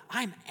others,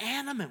 I'm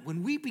animate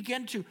when we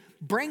begin to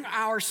bring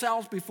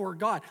ourselves before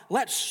God.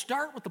 Let's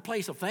start with the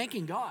place of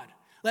thanking God.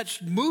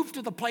 Let's move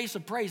to the place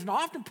of praise. And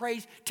often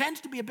praise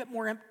tends to be a bit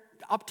more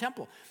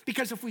up-tempo.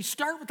 Because if we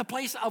start with the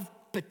place of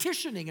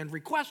petitioning and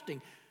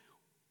requesting,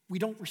 we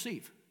don't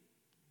receive.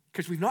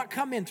 Because we've not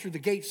come in through the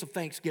gates of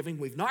thanksgiving.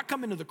 We've not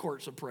come into the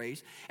courts of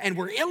praise. And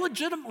we're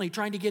illegitimately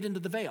trying to get into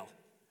the veil.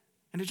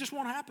 And it just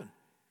won't happen.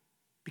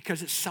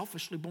 Because it's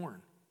selfishly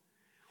born.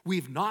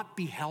 We've not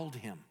beheld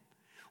him.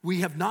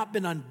 We have not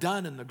been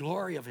undone in the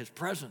glory of his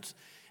presence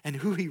and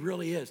who he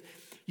really is.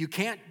 You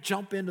can't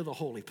jump into the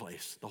holy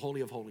place, the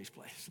Holy of Holies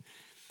place.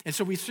 And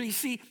so we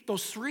see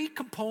those 3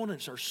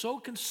 components are so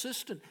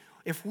consistent.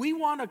 If we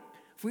want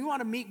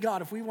to meet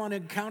God, if we want to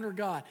encounter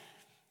God,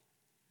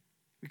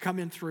 we come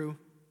in through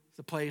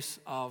the place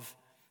of,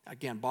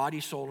 again, body,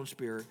 soul, and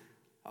spirit,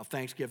 of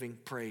thanksgiving,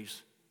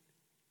 praise.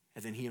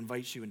 And then he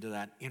invites you into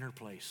that inner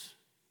place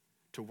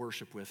to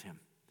worship with him.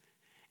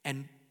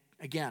 And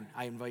again,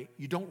 I invite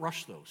you, don't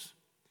rush those.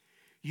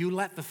 You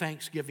let the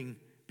thanksgiving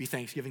be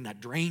thanksgiving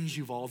that drains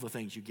you of all the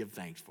things you give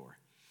thanks for.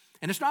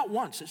 And it's not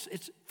once,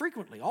 it's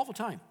frequently, all the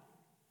time.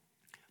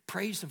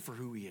 Praise him for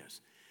who he is.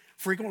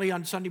 Frequently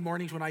on Sunday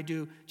mornings when I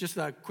do just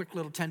a quick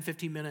little 10,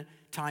 15-minute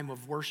time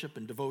of worship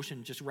and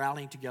devotion, just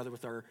rallying together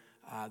with our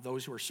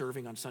those who are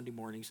serving on Sunday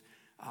mornings,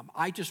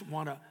 I just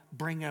want to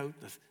bring out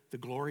the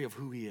glory of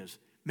who he is.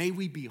 May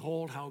we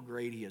behold how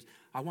great he is.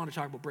 I want to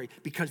talk about praise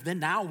because then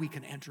now we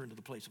can enter into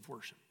the place of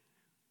worship.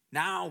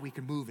 Now we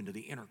can move into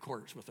the inner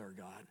courts with our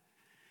God.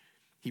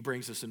 He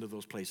brings us into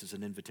those places,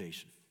 an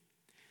invitation.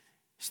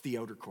 It's the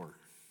outer court.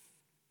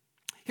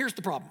 Here's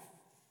the problem.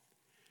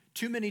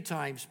 Too many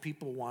times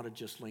people want to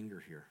just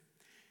linger here.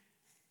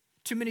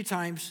 Too many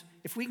times,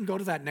 if we can go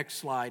to that next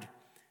slide,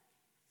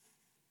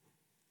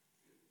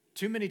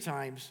 too many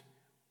times,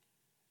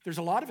 there's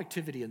a lot of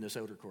activity in this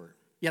outer court.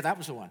 Yeah, that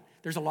was the one.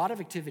 There's a lot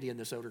of activity in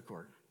this outer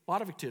court. A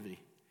lot of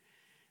activity.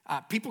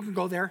 People can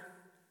go there.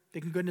 They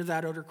can go into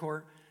that outer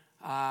court.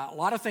 A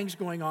lot of things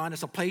going on.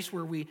 It's a place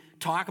where we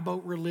talk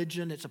about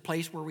religion. It's a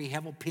place where we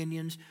have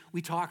opinions.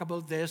 We talk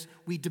about this.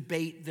 We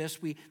debate this.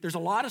 There's a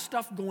lot of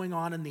stuff going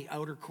on in the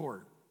outer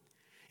court.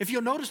 If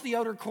you'll notice, the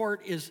outer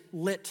court is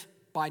lit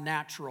by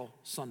natural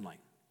sunlight.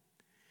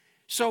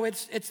 So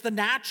it's the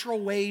natural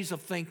ways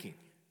of thinking.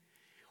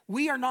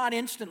 We are not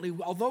instantly,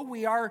 although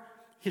we are,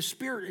 his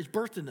spirit is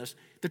birthed in us,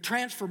 the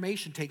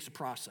transformation takes a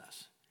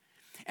process.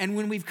 And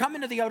when we've come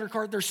into the outer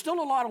court, there's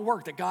still a lot of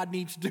work that God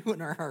needs to do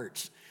in our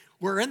hearts.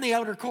 We're in the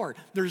outer court.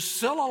 There's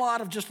still a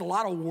lot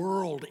of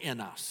world in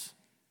us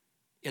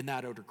in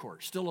that outer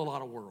court. Still a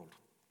lot of world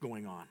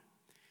going on.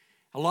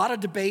 A lot of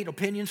debate,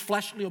 opinions,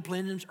 fleshly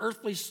opinions,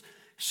 earthly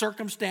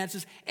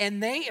circumstances,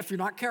 and they, if you're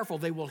not careful,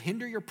 they will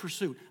hinder your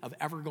pursuit of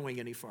ever going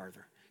any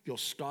farther. You'll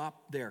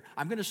stop there.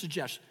 I'm going to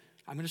suggest,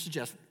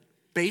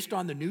 based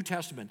on the New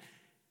Testament,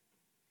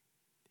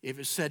 if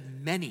it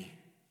said many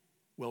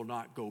will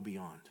not go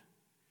beyond.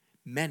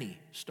 Many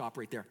stop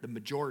right there. The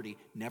majority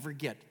never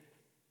get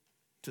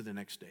to the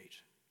next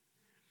stage.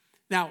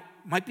 Now,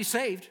 might be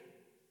saved,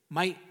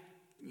 might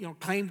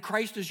claim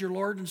Christ as your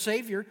Lord and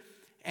Savior,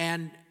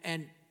 and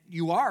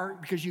you are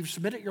because you've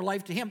submitted your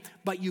life to him,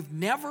 but you've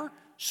never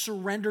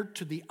surrendered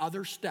to the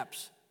other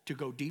steps to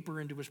go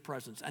deeper into his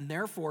presence. And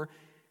therefore,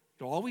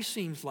 it always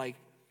seems like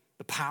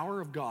the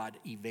power of God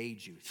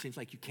evades you. It seems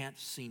like you can't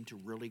seem to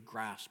really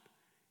grasp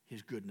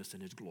his goodness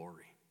and his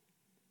glory.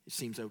 It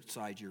seems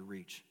outside your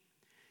reach.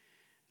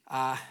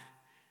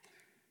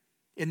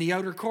 In the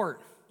outer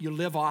court, you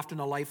live often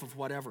a life of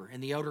whatever.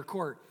 In the outer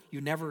court,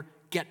 you never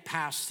get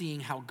past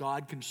seeing how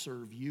God can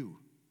serve you.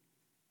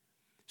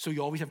 So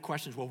you always have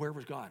questions. Well, where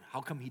was God?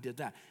 How come he did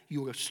that?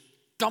 You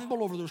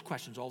stumble over those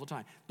questions all the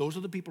time. Those are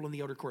the people in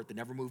the outer court that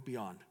never move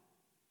beyond.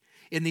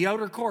 In the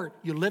outer court,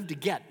 you live to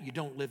get. You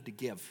don't live to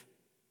give.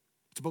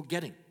 It's about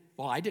getting.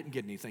 Well, I didn't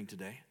get anything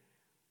today.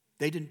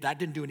 That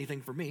didn't do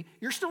anything for me.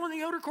 You're still in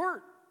the outer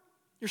court.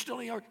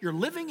 You're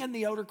living in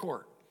the outer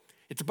court.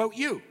 It's about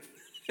you.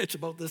 It's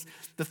about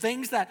the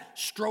things that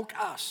stroke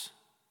us.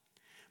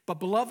 But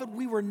beloved,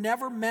 we were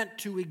never meant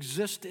to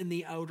exist in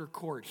the outer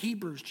court.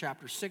 Hebrews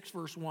chapter 6,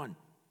 verse 1.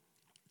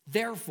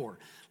 Therefore,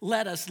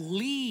 let us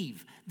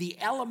leave the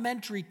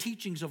elementary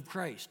teachings of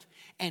Christ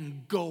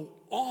and go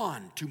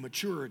on to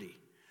maturity,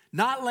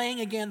 not laying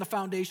again the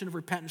foundation of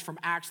repentance from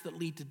acts that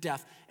lead to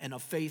death and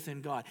of faith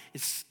in God.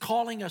 It's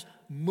calling us,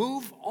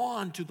 move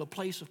on to the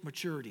place of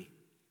maturity.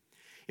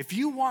 If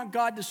you want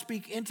God to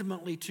speak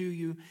intimately to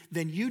you,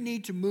 then you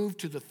need to move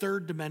to the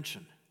third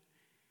dimension.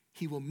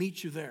 He will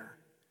meet you there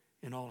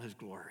in all his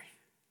glory.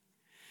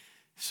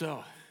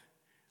 So,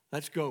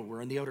 let's go.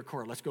 We're in the outer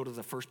court. Let's go to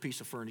the first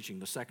piece of furnishing,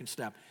 the second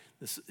step.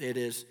 It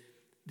is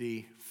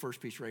the first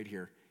piece right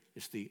here.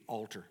 It's the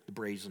altar, the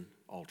brazen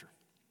altar.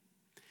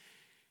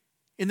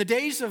 In the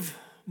days of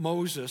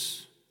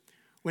Moses,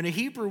 when a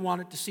Hebrew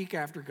wanted to seek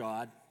after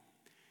God,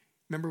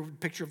 remember the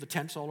picture of the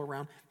tents all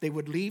around? They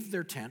would leave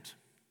their tent.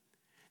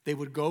 They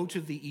would go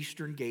to the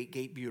eastern gate,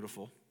 Gate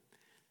Beautiful,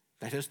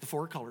 that has the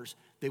four colors.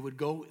 They would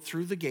go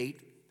through the gate,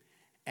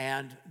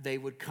 and they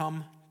would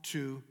come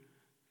to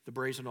the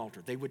brazen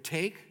altar. They would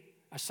take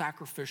a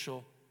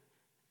sacrificial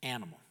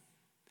animal.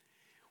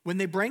 When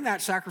they bring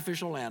that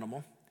sacrificial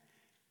animal,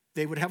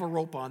 they would have a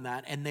rope on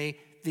that, and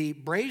the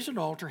brazen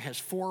altar has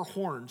four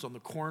horns on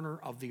the corner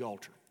of the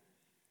altar.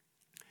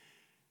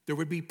 There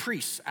would be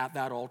priests at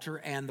that altar,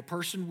 and the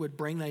person would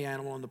bring the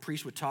animal, and the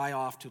priest would tie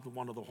off to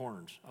one of the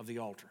horns of the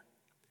altar.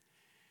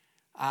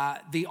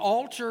 The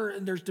altar,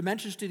 there's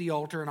dimensions to the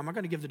altar, and I'm not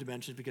going to give the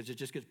dimensions because it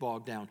just gets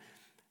bogged down.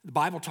 The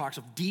Bible talks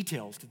of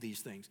details to these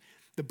things.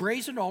 The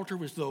brazen altar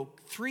was, though,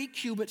 3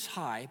 cubits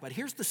high, but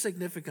here's the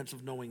significance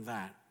of knowing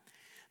that.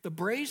 The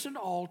brazen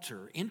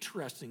altar,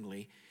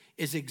 interestingly,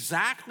 is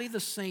exactly the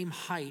same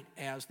height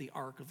as the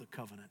Ark of the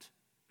Covenant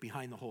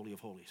behind the Holy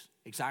of Holies.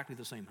 Exactly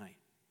the same height.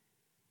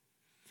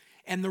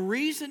 And the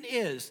reason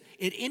is,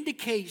 it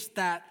indicates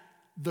that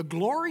the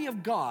glory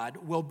of God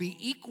will be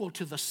equal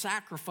to the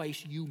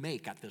sacrifice you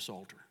make at this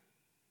altar.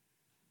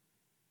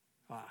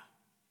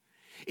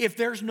 If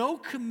there's no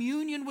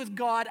communion with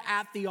God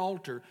at the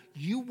altar,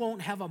 you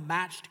won't have a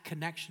matched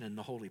connection in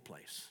the holy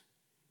place.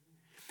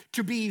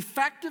 To be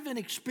effective in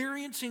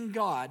experiencing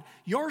God,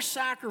 your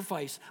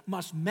sacrifice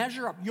must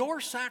measure up.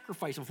 Your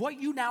sacrifice of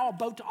what you now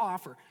about to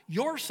offer,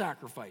 your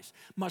sacrifice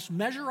must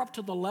measure up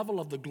to the level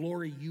of the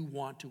glory you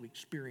want to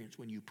experience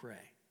when you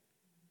pray.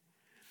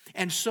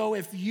 And so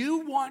if you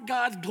want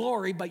God's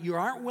glory, but you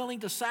aren't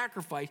willing to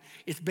sacrifice,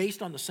 it's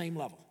based on the same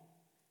level.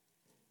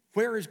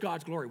 Where is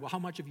God's glory? Well, how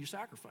much have you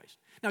sacrificed?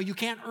 Now, you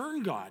can't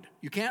earn God.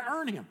 You can't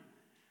earn him.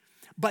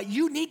 But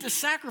you need to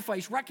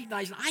sacrifice,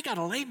 recognizing I got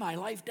to lay my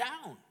life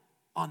down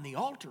on the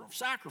altar of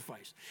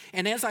sacrifice.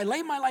 And as I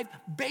lay my life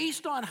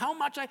based on how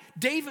much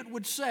David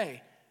would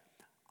say,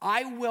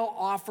 I will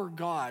offer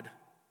God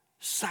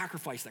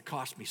sacrifice that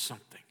cost me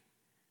something.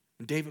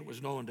 And David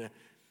was known to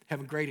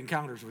having great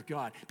encounters with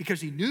God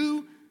because he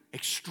knew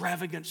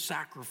extravagant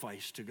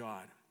sacrifice to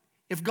God.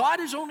 If God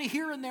is only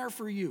here and there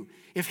for you,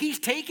 if he's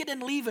take it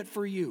and leave it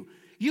for you,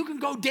 you can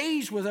go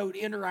days without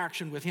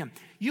interaction with him.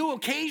 You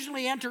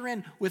occasionally enter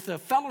in with the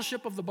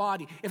fellowship of the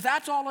body. If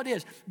that's all it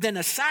is, then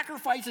the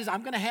sacrifices,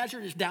 I'm going to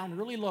hazard, is down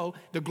really low.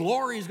 The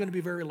glory is going to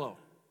be very low.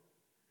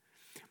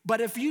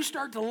 But if you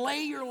start to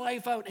lay your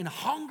life out in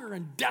hunger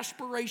and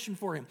desperation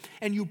for him,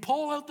 and you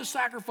pull out the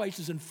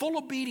sacrifices in full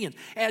obedience,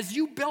 as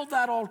you build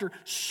that altar,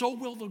 so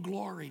will the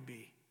glory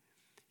be.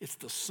 It's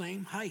the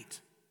same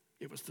height.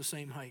 It was the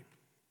same height.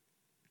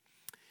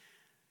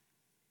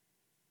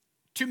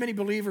 Too many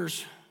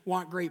believers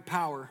want great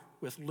power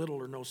with little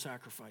or no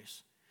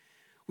sacrifice.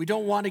 We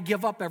don't want to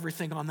give up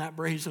everything on that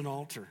brazen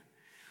altar.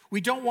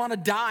 We don't want to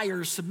die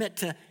or submit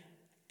to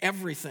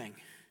everything.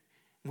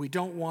 We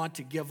don't want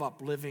to give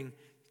up living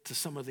to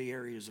some of the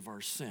areas of our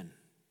sin.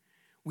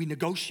 We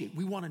negotiate.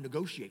 We want to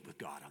negotiate with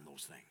God on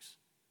those things.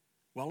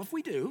 Well, if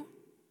we do,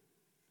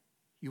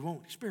 you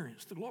won't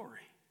experience the glory.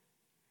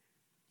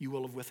 You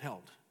will have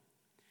withheld.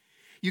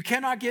 You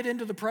cannot get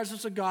into the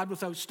presence of God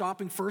without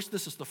stopping first.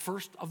 This is the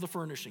first of the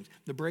furnishings,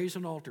 the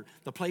brazen altar,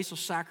 the place of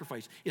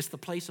sacrifice. It's the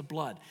place of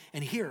blood.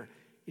 And here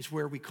is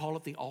where we call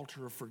it the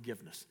altar of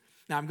forgiveness.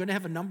 Now, I'm going to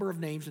have a number of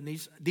names, and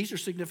these are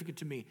significant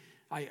to me.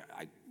 I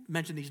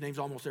mention these names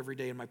almost every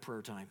day in my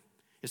prayer time.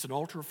 It's an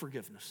altar of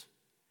forgiveness.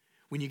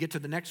 When you get to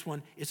the next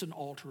one, it's an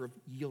altar of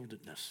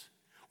yieldedness.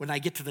 When I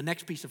get to the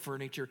next piece of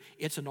furniture,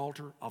 it's an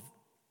altar of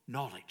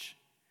knowledge.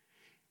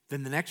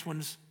 Then the next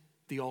one's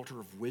the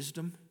altar of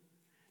wisdom.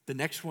 The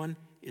next one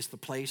is the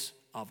place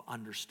of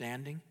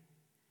understanding.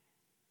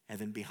 And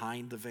then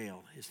behind the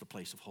veil is the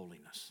place of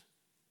holiness.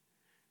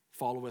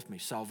 Follow with me.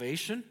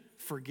 Salvation,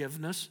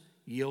 forgiveness,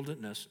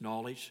 yieldedness,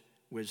 knowledge,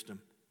 wisdom,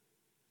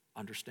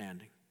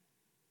 understanding,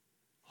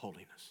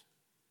 holiness.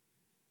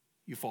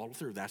 You follow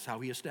through. That's how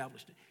he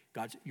established it.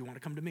 God, you want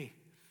to come to me.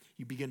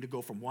 You begin to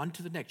go from one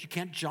to the next. You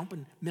can't jump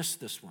and miss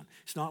this one.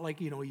 It's not like,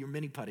 you're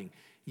mini putting.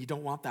 You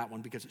don't want that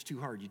one because it's too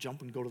hard. You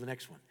jump and go to the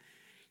next one.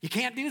 You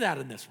can't do that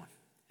in this one.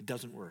 It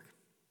doesn't work.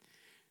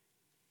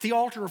 The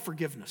altar of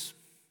forgiveness.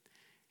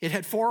 It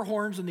had 4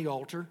 horns in the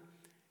altar.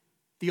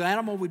 The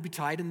animal would be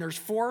tied, and there's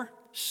 4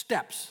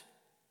 steps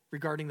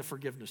regarding the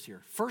forgiveness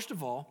here. First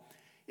of all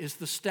is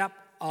the step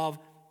of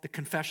the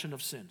confession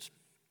of sins.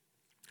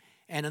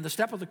 And in the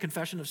step of the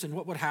confession of sin,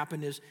 what would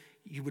happen is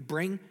you would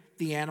bring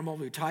the animal,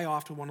 you would tie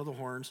off to one of the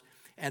horns,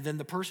 and then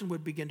the person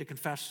would begin to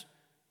confess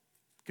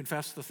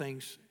the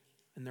things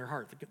in their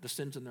heart, the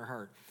sins in their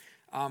heart.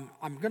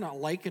 I'm going to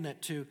liken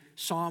it to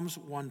Psalms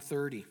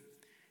 130.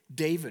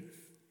 David,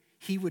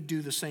 he would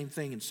do the same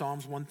thing in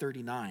Psalms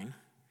 139.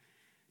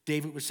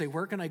 David would say,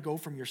 where can I go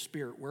from your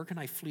spirit? Where can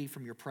I flee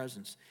from your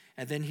presence?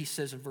 And then he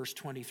says in verse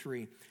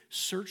 23,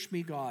 search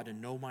me, God,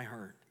 and know my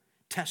heart.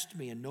 Test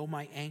me and know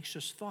my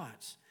anxious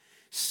thoughts.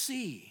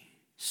 See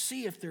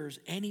if there's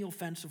any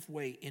offensive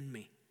way in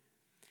me,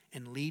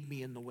 and lead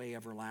me in the way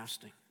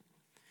everlasting.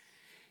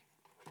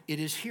 It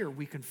is here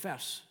we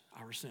confess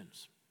our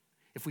sins.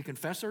 If we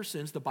confess our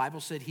sins, the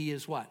Bible said he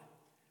is what?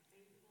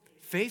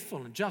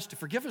 Faithful and just to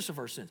forgive us of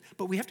our sins.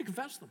 But we have to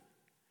confess them.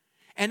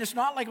 And it's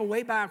not like a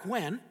way back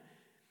when.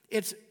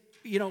 It's,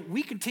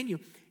 we continue.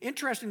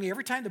 Interestingly,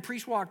 every time the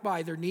priest walked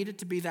by, there needed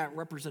to be that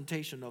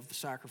representation of the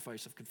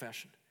sacrifice of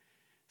confession.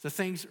 The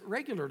things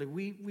regularly,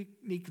 we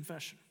need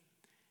confession.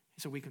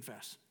 So we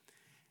confess.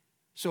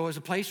 So as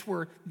a place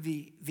where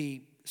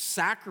the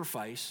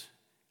sacrifice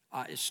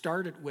is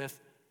started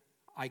with,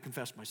 I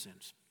confess my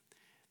sins.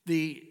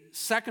 The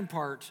second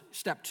part,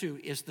 step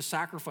 2, is the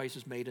sacrifice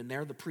is made, and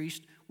there the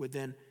priest would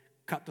then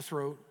cut the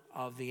throat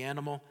of the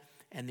animal,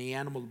 and the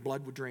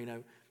blood would drain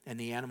out, and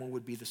the animal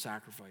would be the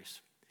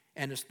sacrifice.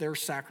 And it's their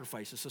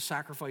sacrifice. It's a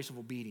sacrifice of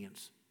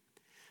obedience.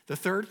 The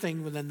third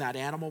thing, then that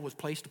animal was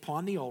placed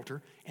upon the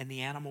altar, and the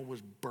animal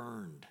was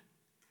burned.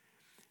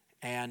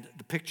 And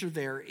the picture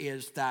there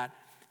is that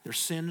their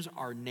sins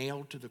are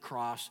nailed to the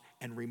cross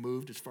and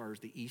removed as far as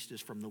the east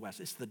is from the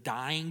west. It's the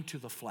dying to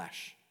the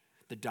flesh.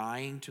 The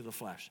dying to the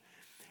flesh.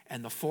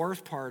 And the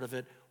fourth part of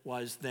it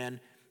was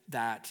then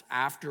that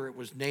after it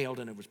was nailed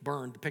and it was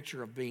burned, the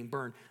picture of being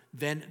burned,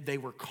 then they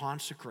were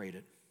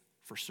consecrated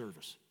for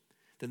service.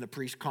 Then the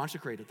priest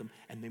consecrated them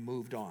and they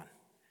moved on.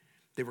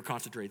 They were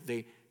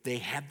consecrated. They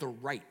had the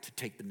right to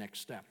take the next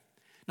step.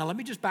 Now let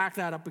me just back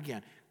that up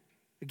again.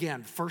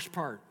 Again, first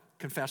part,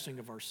 confessing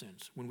of our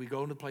sins, when we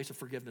go into the place of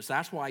forgiveness.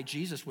 That's why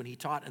Jesus, when he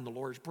taught in the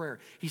Lord's Prayer,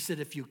 he said,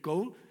 if you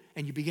go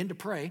and you begin to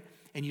pray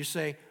and you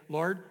say,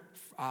 Lord,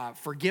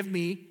 forgive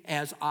me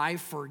as I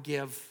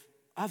forgive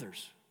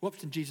others.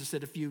 Whoops, and Jesus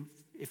said,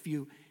 if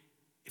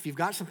you've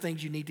got some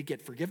things you need to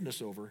get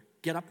forgiveness over,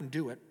 get up and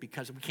do it,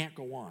 because we can't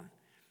go on.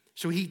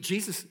 So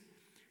Jesus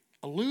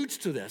alludes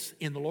to this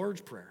in the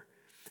Lord's Prayer,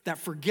 that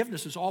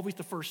forgiveness is always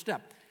the first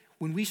step.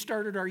 When we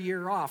started our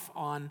year off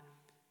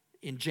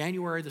in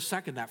January the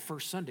 2nd, that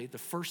first Sunday, the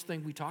first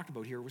thing we talked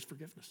about here was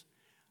forgiveness.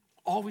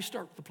 Always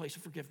start with the place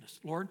of forgiveness.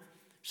 Lord,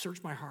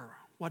 search my heart.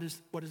 What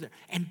is there?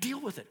 And deal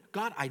with it.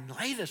 God, I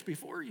lay this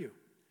before you.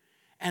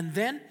 And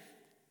then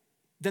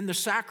the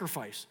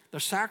sacrifice. The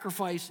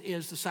sacrifice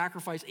is the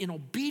sacrifice. In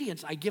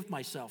obedience, I give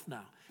myself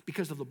now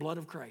because of the blood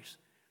of Christ.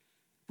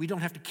 We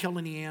don't have to kill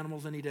any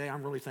animals any day.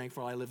 I'm really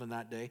thankful I live in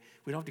that day.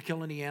 We don't have to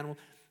kill any animal.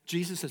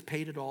 Jesus has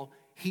paid it all.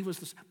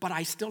 But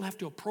I still have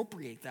to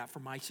appropriate that for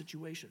my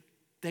situation.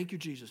 Thank you,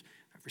 Jesus.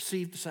 I've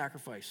received the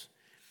sacrifice.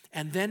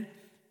 And then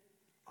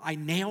I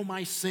nail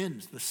my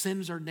sins. The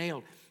sins are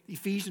nailed.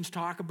 Ephesians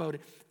talk about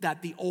it,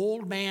 that the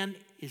old man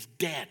is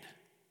dead.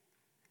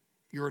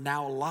 You're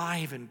now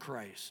alive in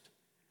Christ.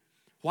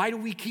 Why do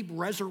we keep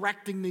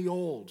resurrecting the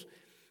old?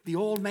 The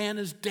old man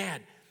is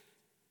dead.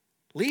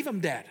 Leave him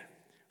dead,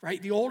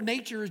 right? The old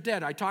nature is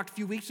dead. I talked a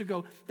few weeks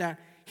ago that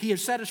he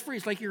has set us free.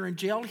 It's like you're in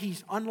jail.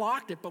 He's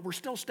unlocked it, but we're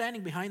still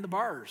standing behind the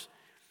bars.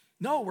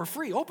 No, we're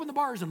free. Open the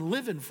bars and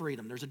live in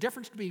freedom. There's a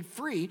difference to being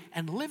free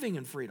and living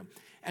in freedom.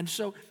 And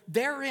so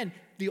therein,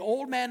 the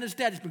old man is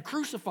dead. He's been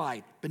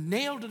crucified, been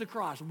nailed to the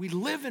cross. We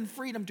live in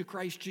freedom to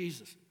Christ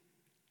Jesus.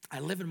 I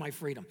live in my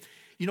freedom.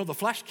 You know, the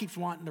flesh keeps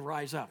wanting to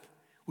rise up.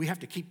 We have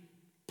to keep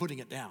putting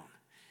it down.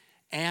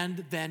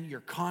 And then you're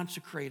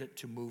consecrated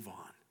to move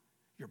on.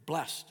 You're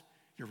blessed.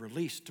 You're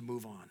released to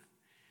move on.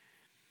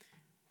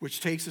 Which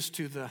takes us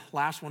to the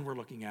last one we're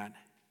looking at,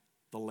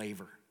 the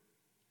laver.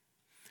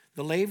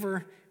 The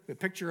laver, a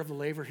picture of the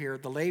laver here.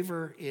 The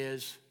laver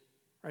is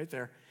right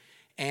there.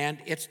 And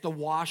it's the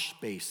wash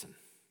basin.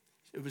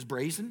 It was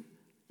brazen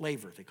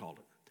laver, they called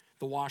it.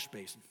 The wash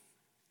basin.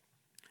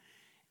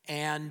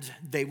 And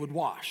they would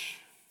wash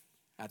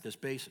at this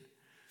basin.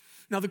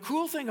 Now, the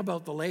cool thing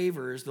about the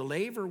laver is the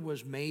laver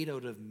was made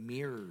out of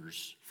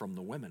mirrors from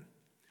the women.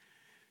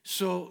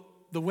 So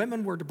the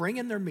women were to bring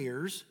in their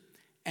mirrors,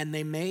 and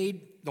they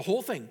made the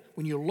whole thing.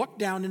 When you look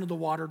down into the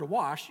water to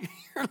wash,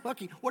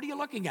 what are you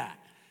looking at?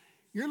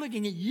 You're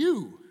looking at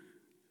you.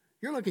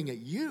 You're looking at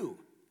you.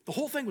 The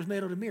whole thing was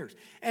made out of mirrors.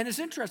 And it's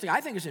interesting,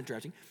 I think it's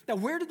interesting, that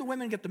where did the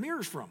women get the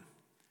mirrors from?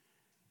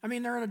 I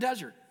mean, they're in a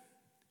desert.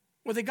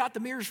 Well, they got the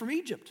mirrors from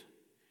Egypt.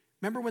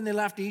 Remember when they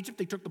left Egypt,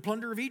 they took the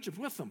plunder of Egypt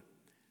with them.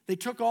 They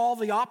took all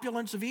the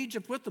opulence of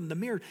Egypt with them, the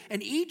mirrors.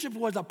 And Egypt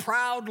was a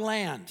proud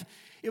land.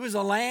 It was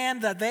a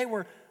land that they,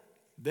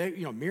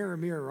 mirror,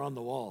 mirror on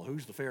the wall,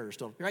 who's the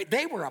fairest of, right?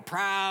 They were a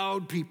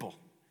proud people.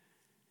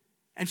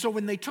 And so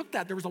when they took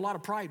that, there was a lot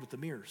of pride with the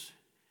mirrors.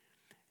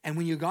 And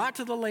when you got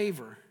to the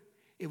laver,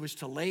 it was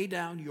to lay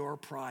down your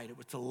pride. It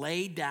was to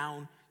lay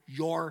down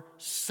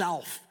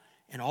yourself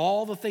and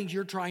all the things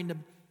you're trying to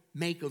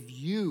make of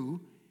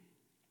you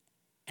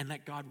and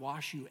let God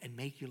wash you and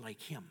make you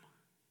like him.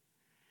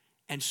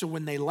 And so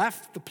when they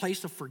left the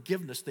place of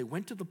forgiveness, they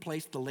went to the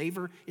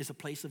laver is a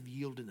place of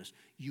yieldedness.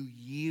 You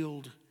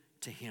yield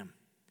to him.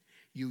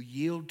 You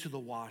yield to the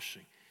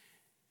washing.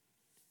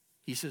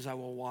 He says, I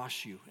will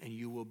wash you and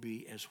you will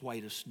be as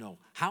white as snow.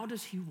 How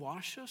does he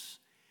wash us?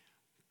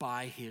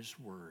 By his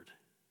word.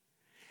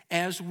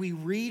 As we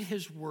read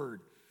his word,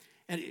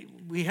 and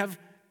we have,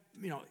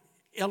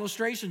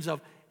 illustrations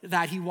of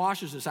that he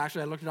washes us.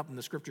 Actually, I looked it up in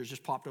the scriptures,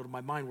 just popped out of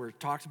my mind where it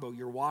talks about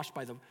you're washed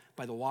by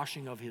the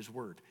washing of his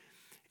word.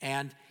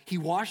 And he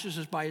washes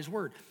us by his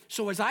word.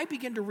 So as I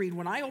begin to read,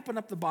 when I open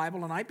up the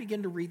Bible and I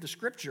begin to read the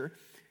scripture,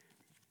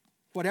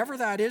 whatever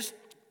that is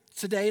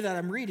today that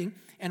I'm reading,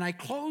 and I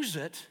close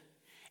it,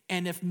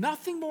 and if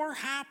nothing more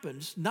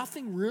happens,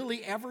 nothing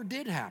really ever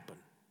did happen.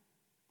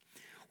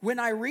 When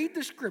I read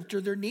the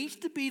scripture, there needs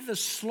to be the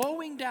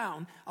slowing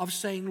down of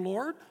saying,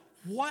 Lord,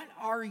 what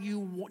are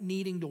you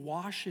needing to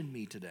wash in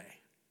me today?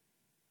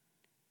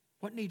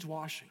 What needs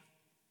washing?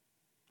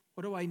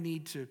 What do I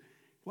need to,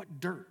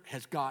 what dirt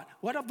has got,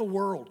 what of the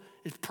world?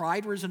 Is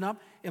pride risen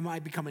up? Am I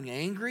becoming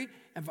angry?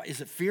 Is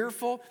it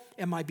fearful?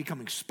 Am I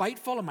becoming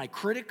spiteful? Am I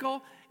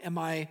critical?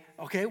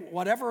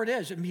 Whatever it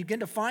is, and begin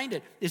to find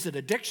it. Is it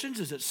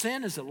addictions? Is it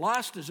sin? Is it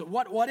lust? Is it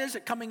what is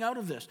it coming out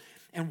of this?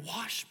 And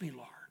wash me,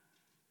 Lord.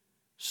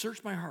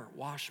 Search my heart,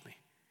 wash me.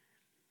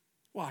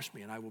 Wash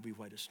me, and I will be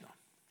white as snow.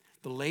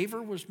 The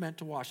laver was meant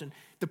to wash. And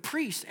the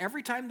priest,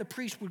 every time the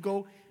priest would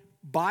go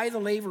by the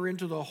laver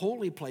into the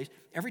holy place,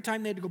 every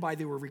time they had to go by,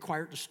 they were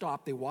required to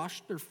stop. They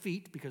washed their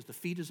feet, because the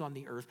feet is on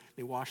the earth.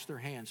 They washed their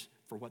hands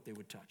for what they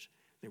would touch.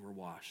 They were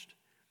washed.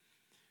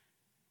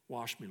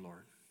 Wash me,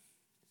 Lord,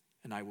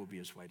 and I will be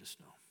as white as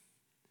snow.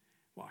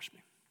 Wash me.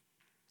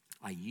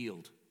 I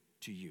yield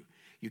to you.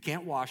 You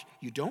can't wash.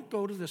 You don't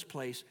go to this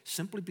place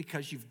simply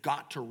because you've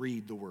got to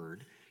read the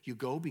word. You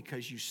go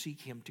because you seek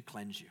him to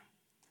cleanse you.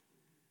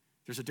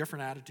 There's a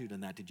different attitude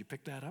in that. Did you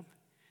pick that up?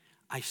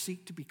 I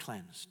seek to be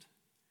cleansed.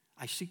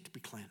 I seek to be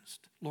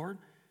cleansed. Lord,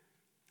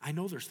 I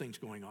know there's things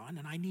going on,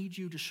 and I need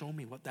you to show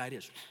me what that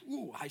is.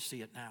 Ooh, I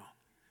see it now.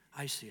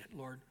 I see it.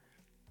 Lord,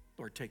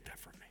 take that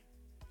from me.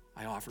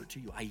 I offer it to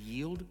you. I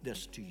yield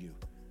this to you,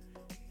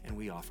 and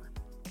we offer.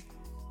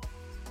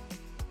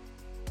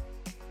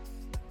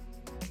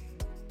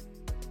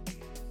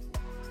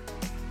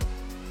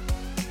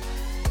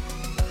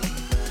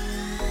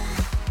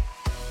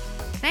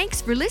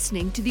 Thanks for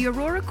listening to the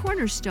Aurora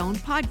Cornerstone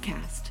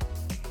podcast.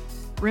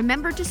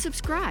 Remember to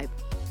subscribe.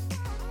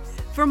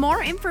 For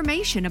more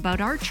information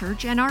about our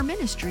church and our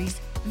ministries,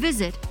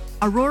 visit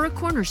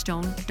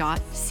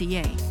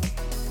auroracornerstone.ca.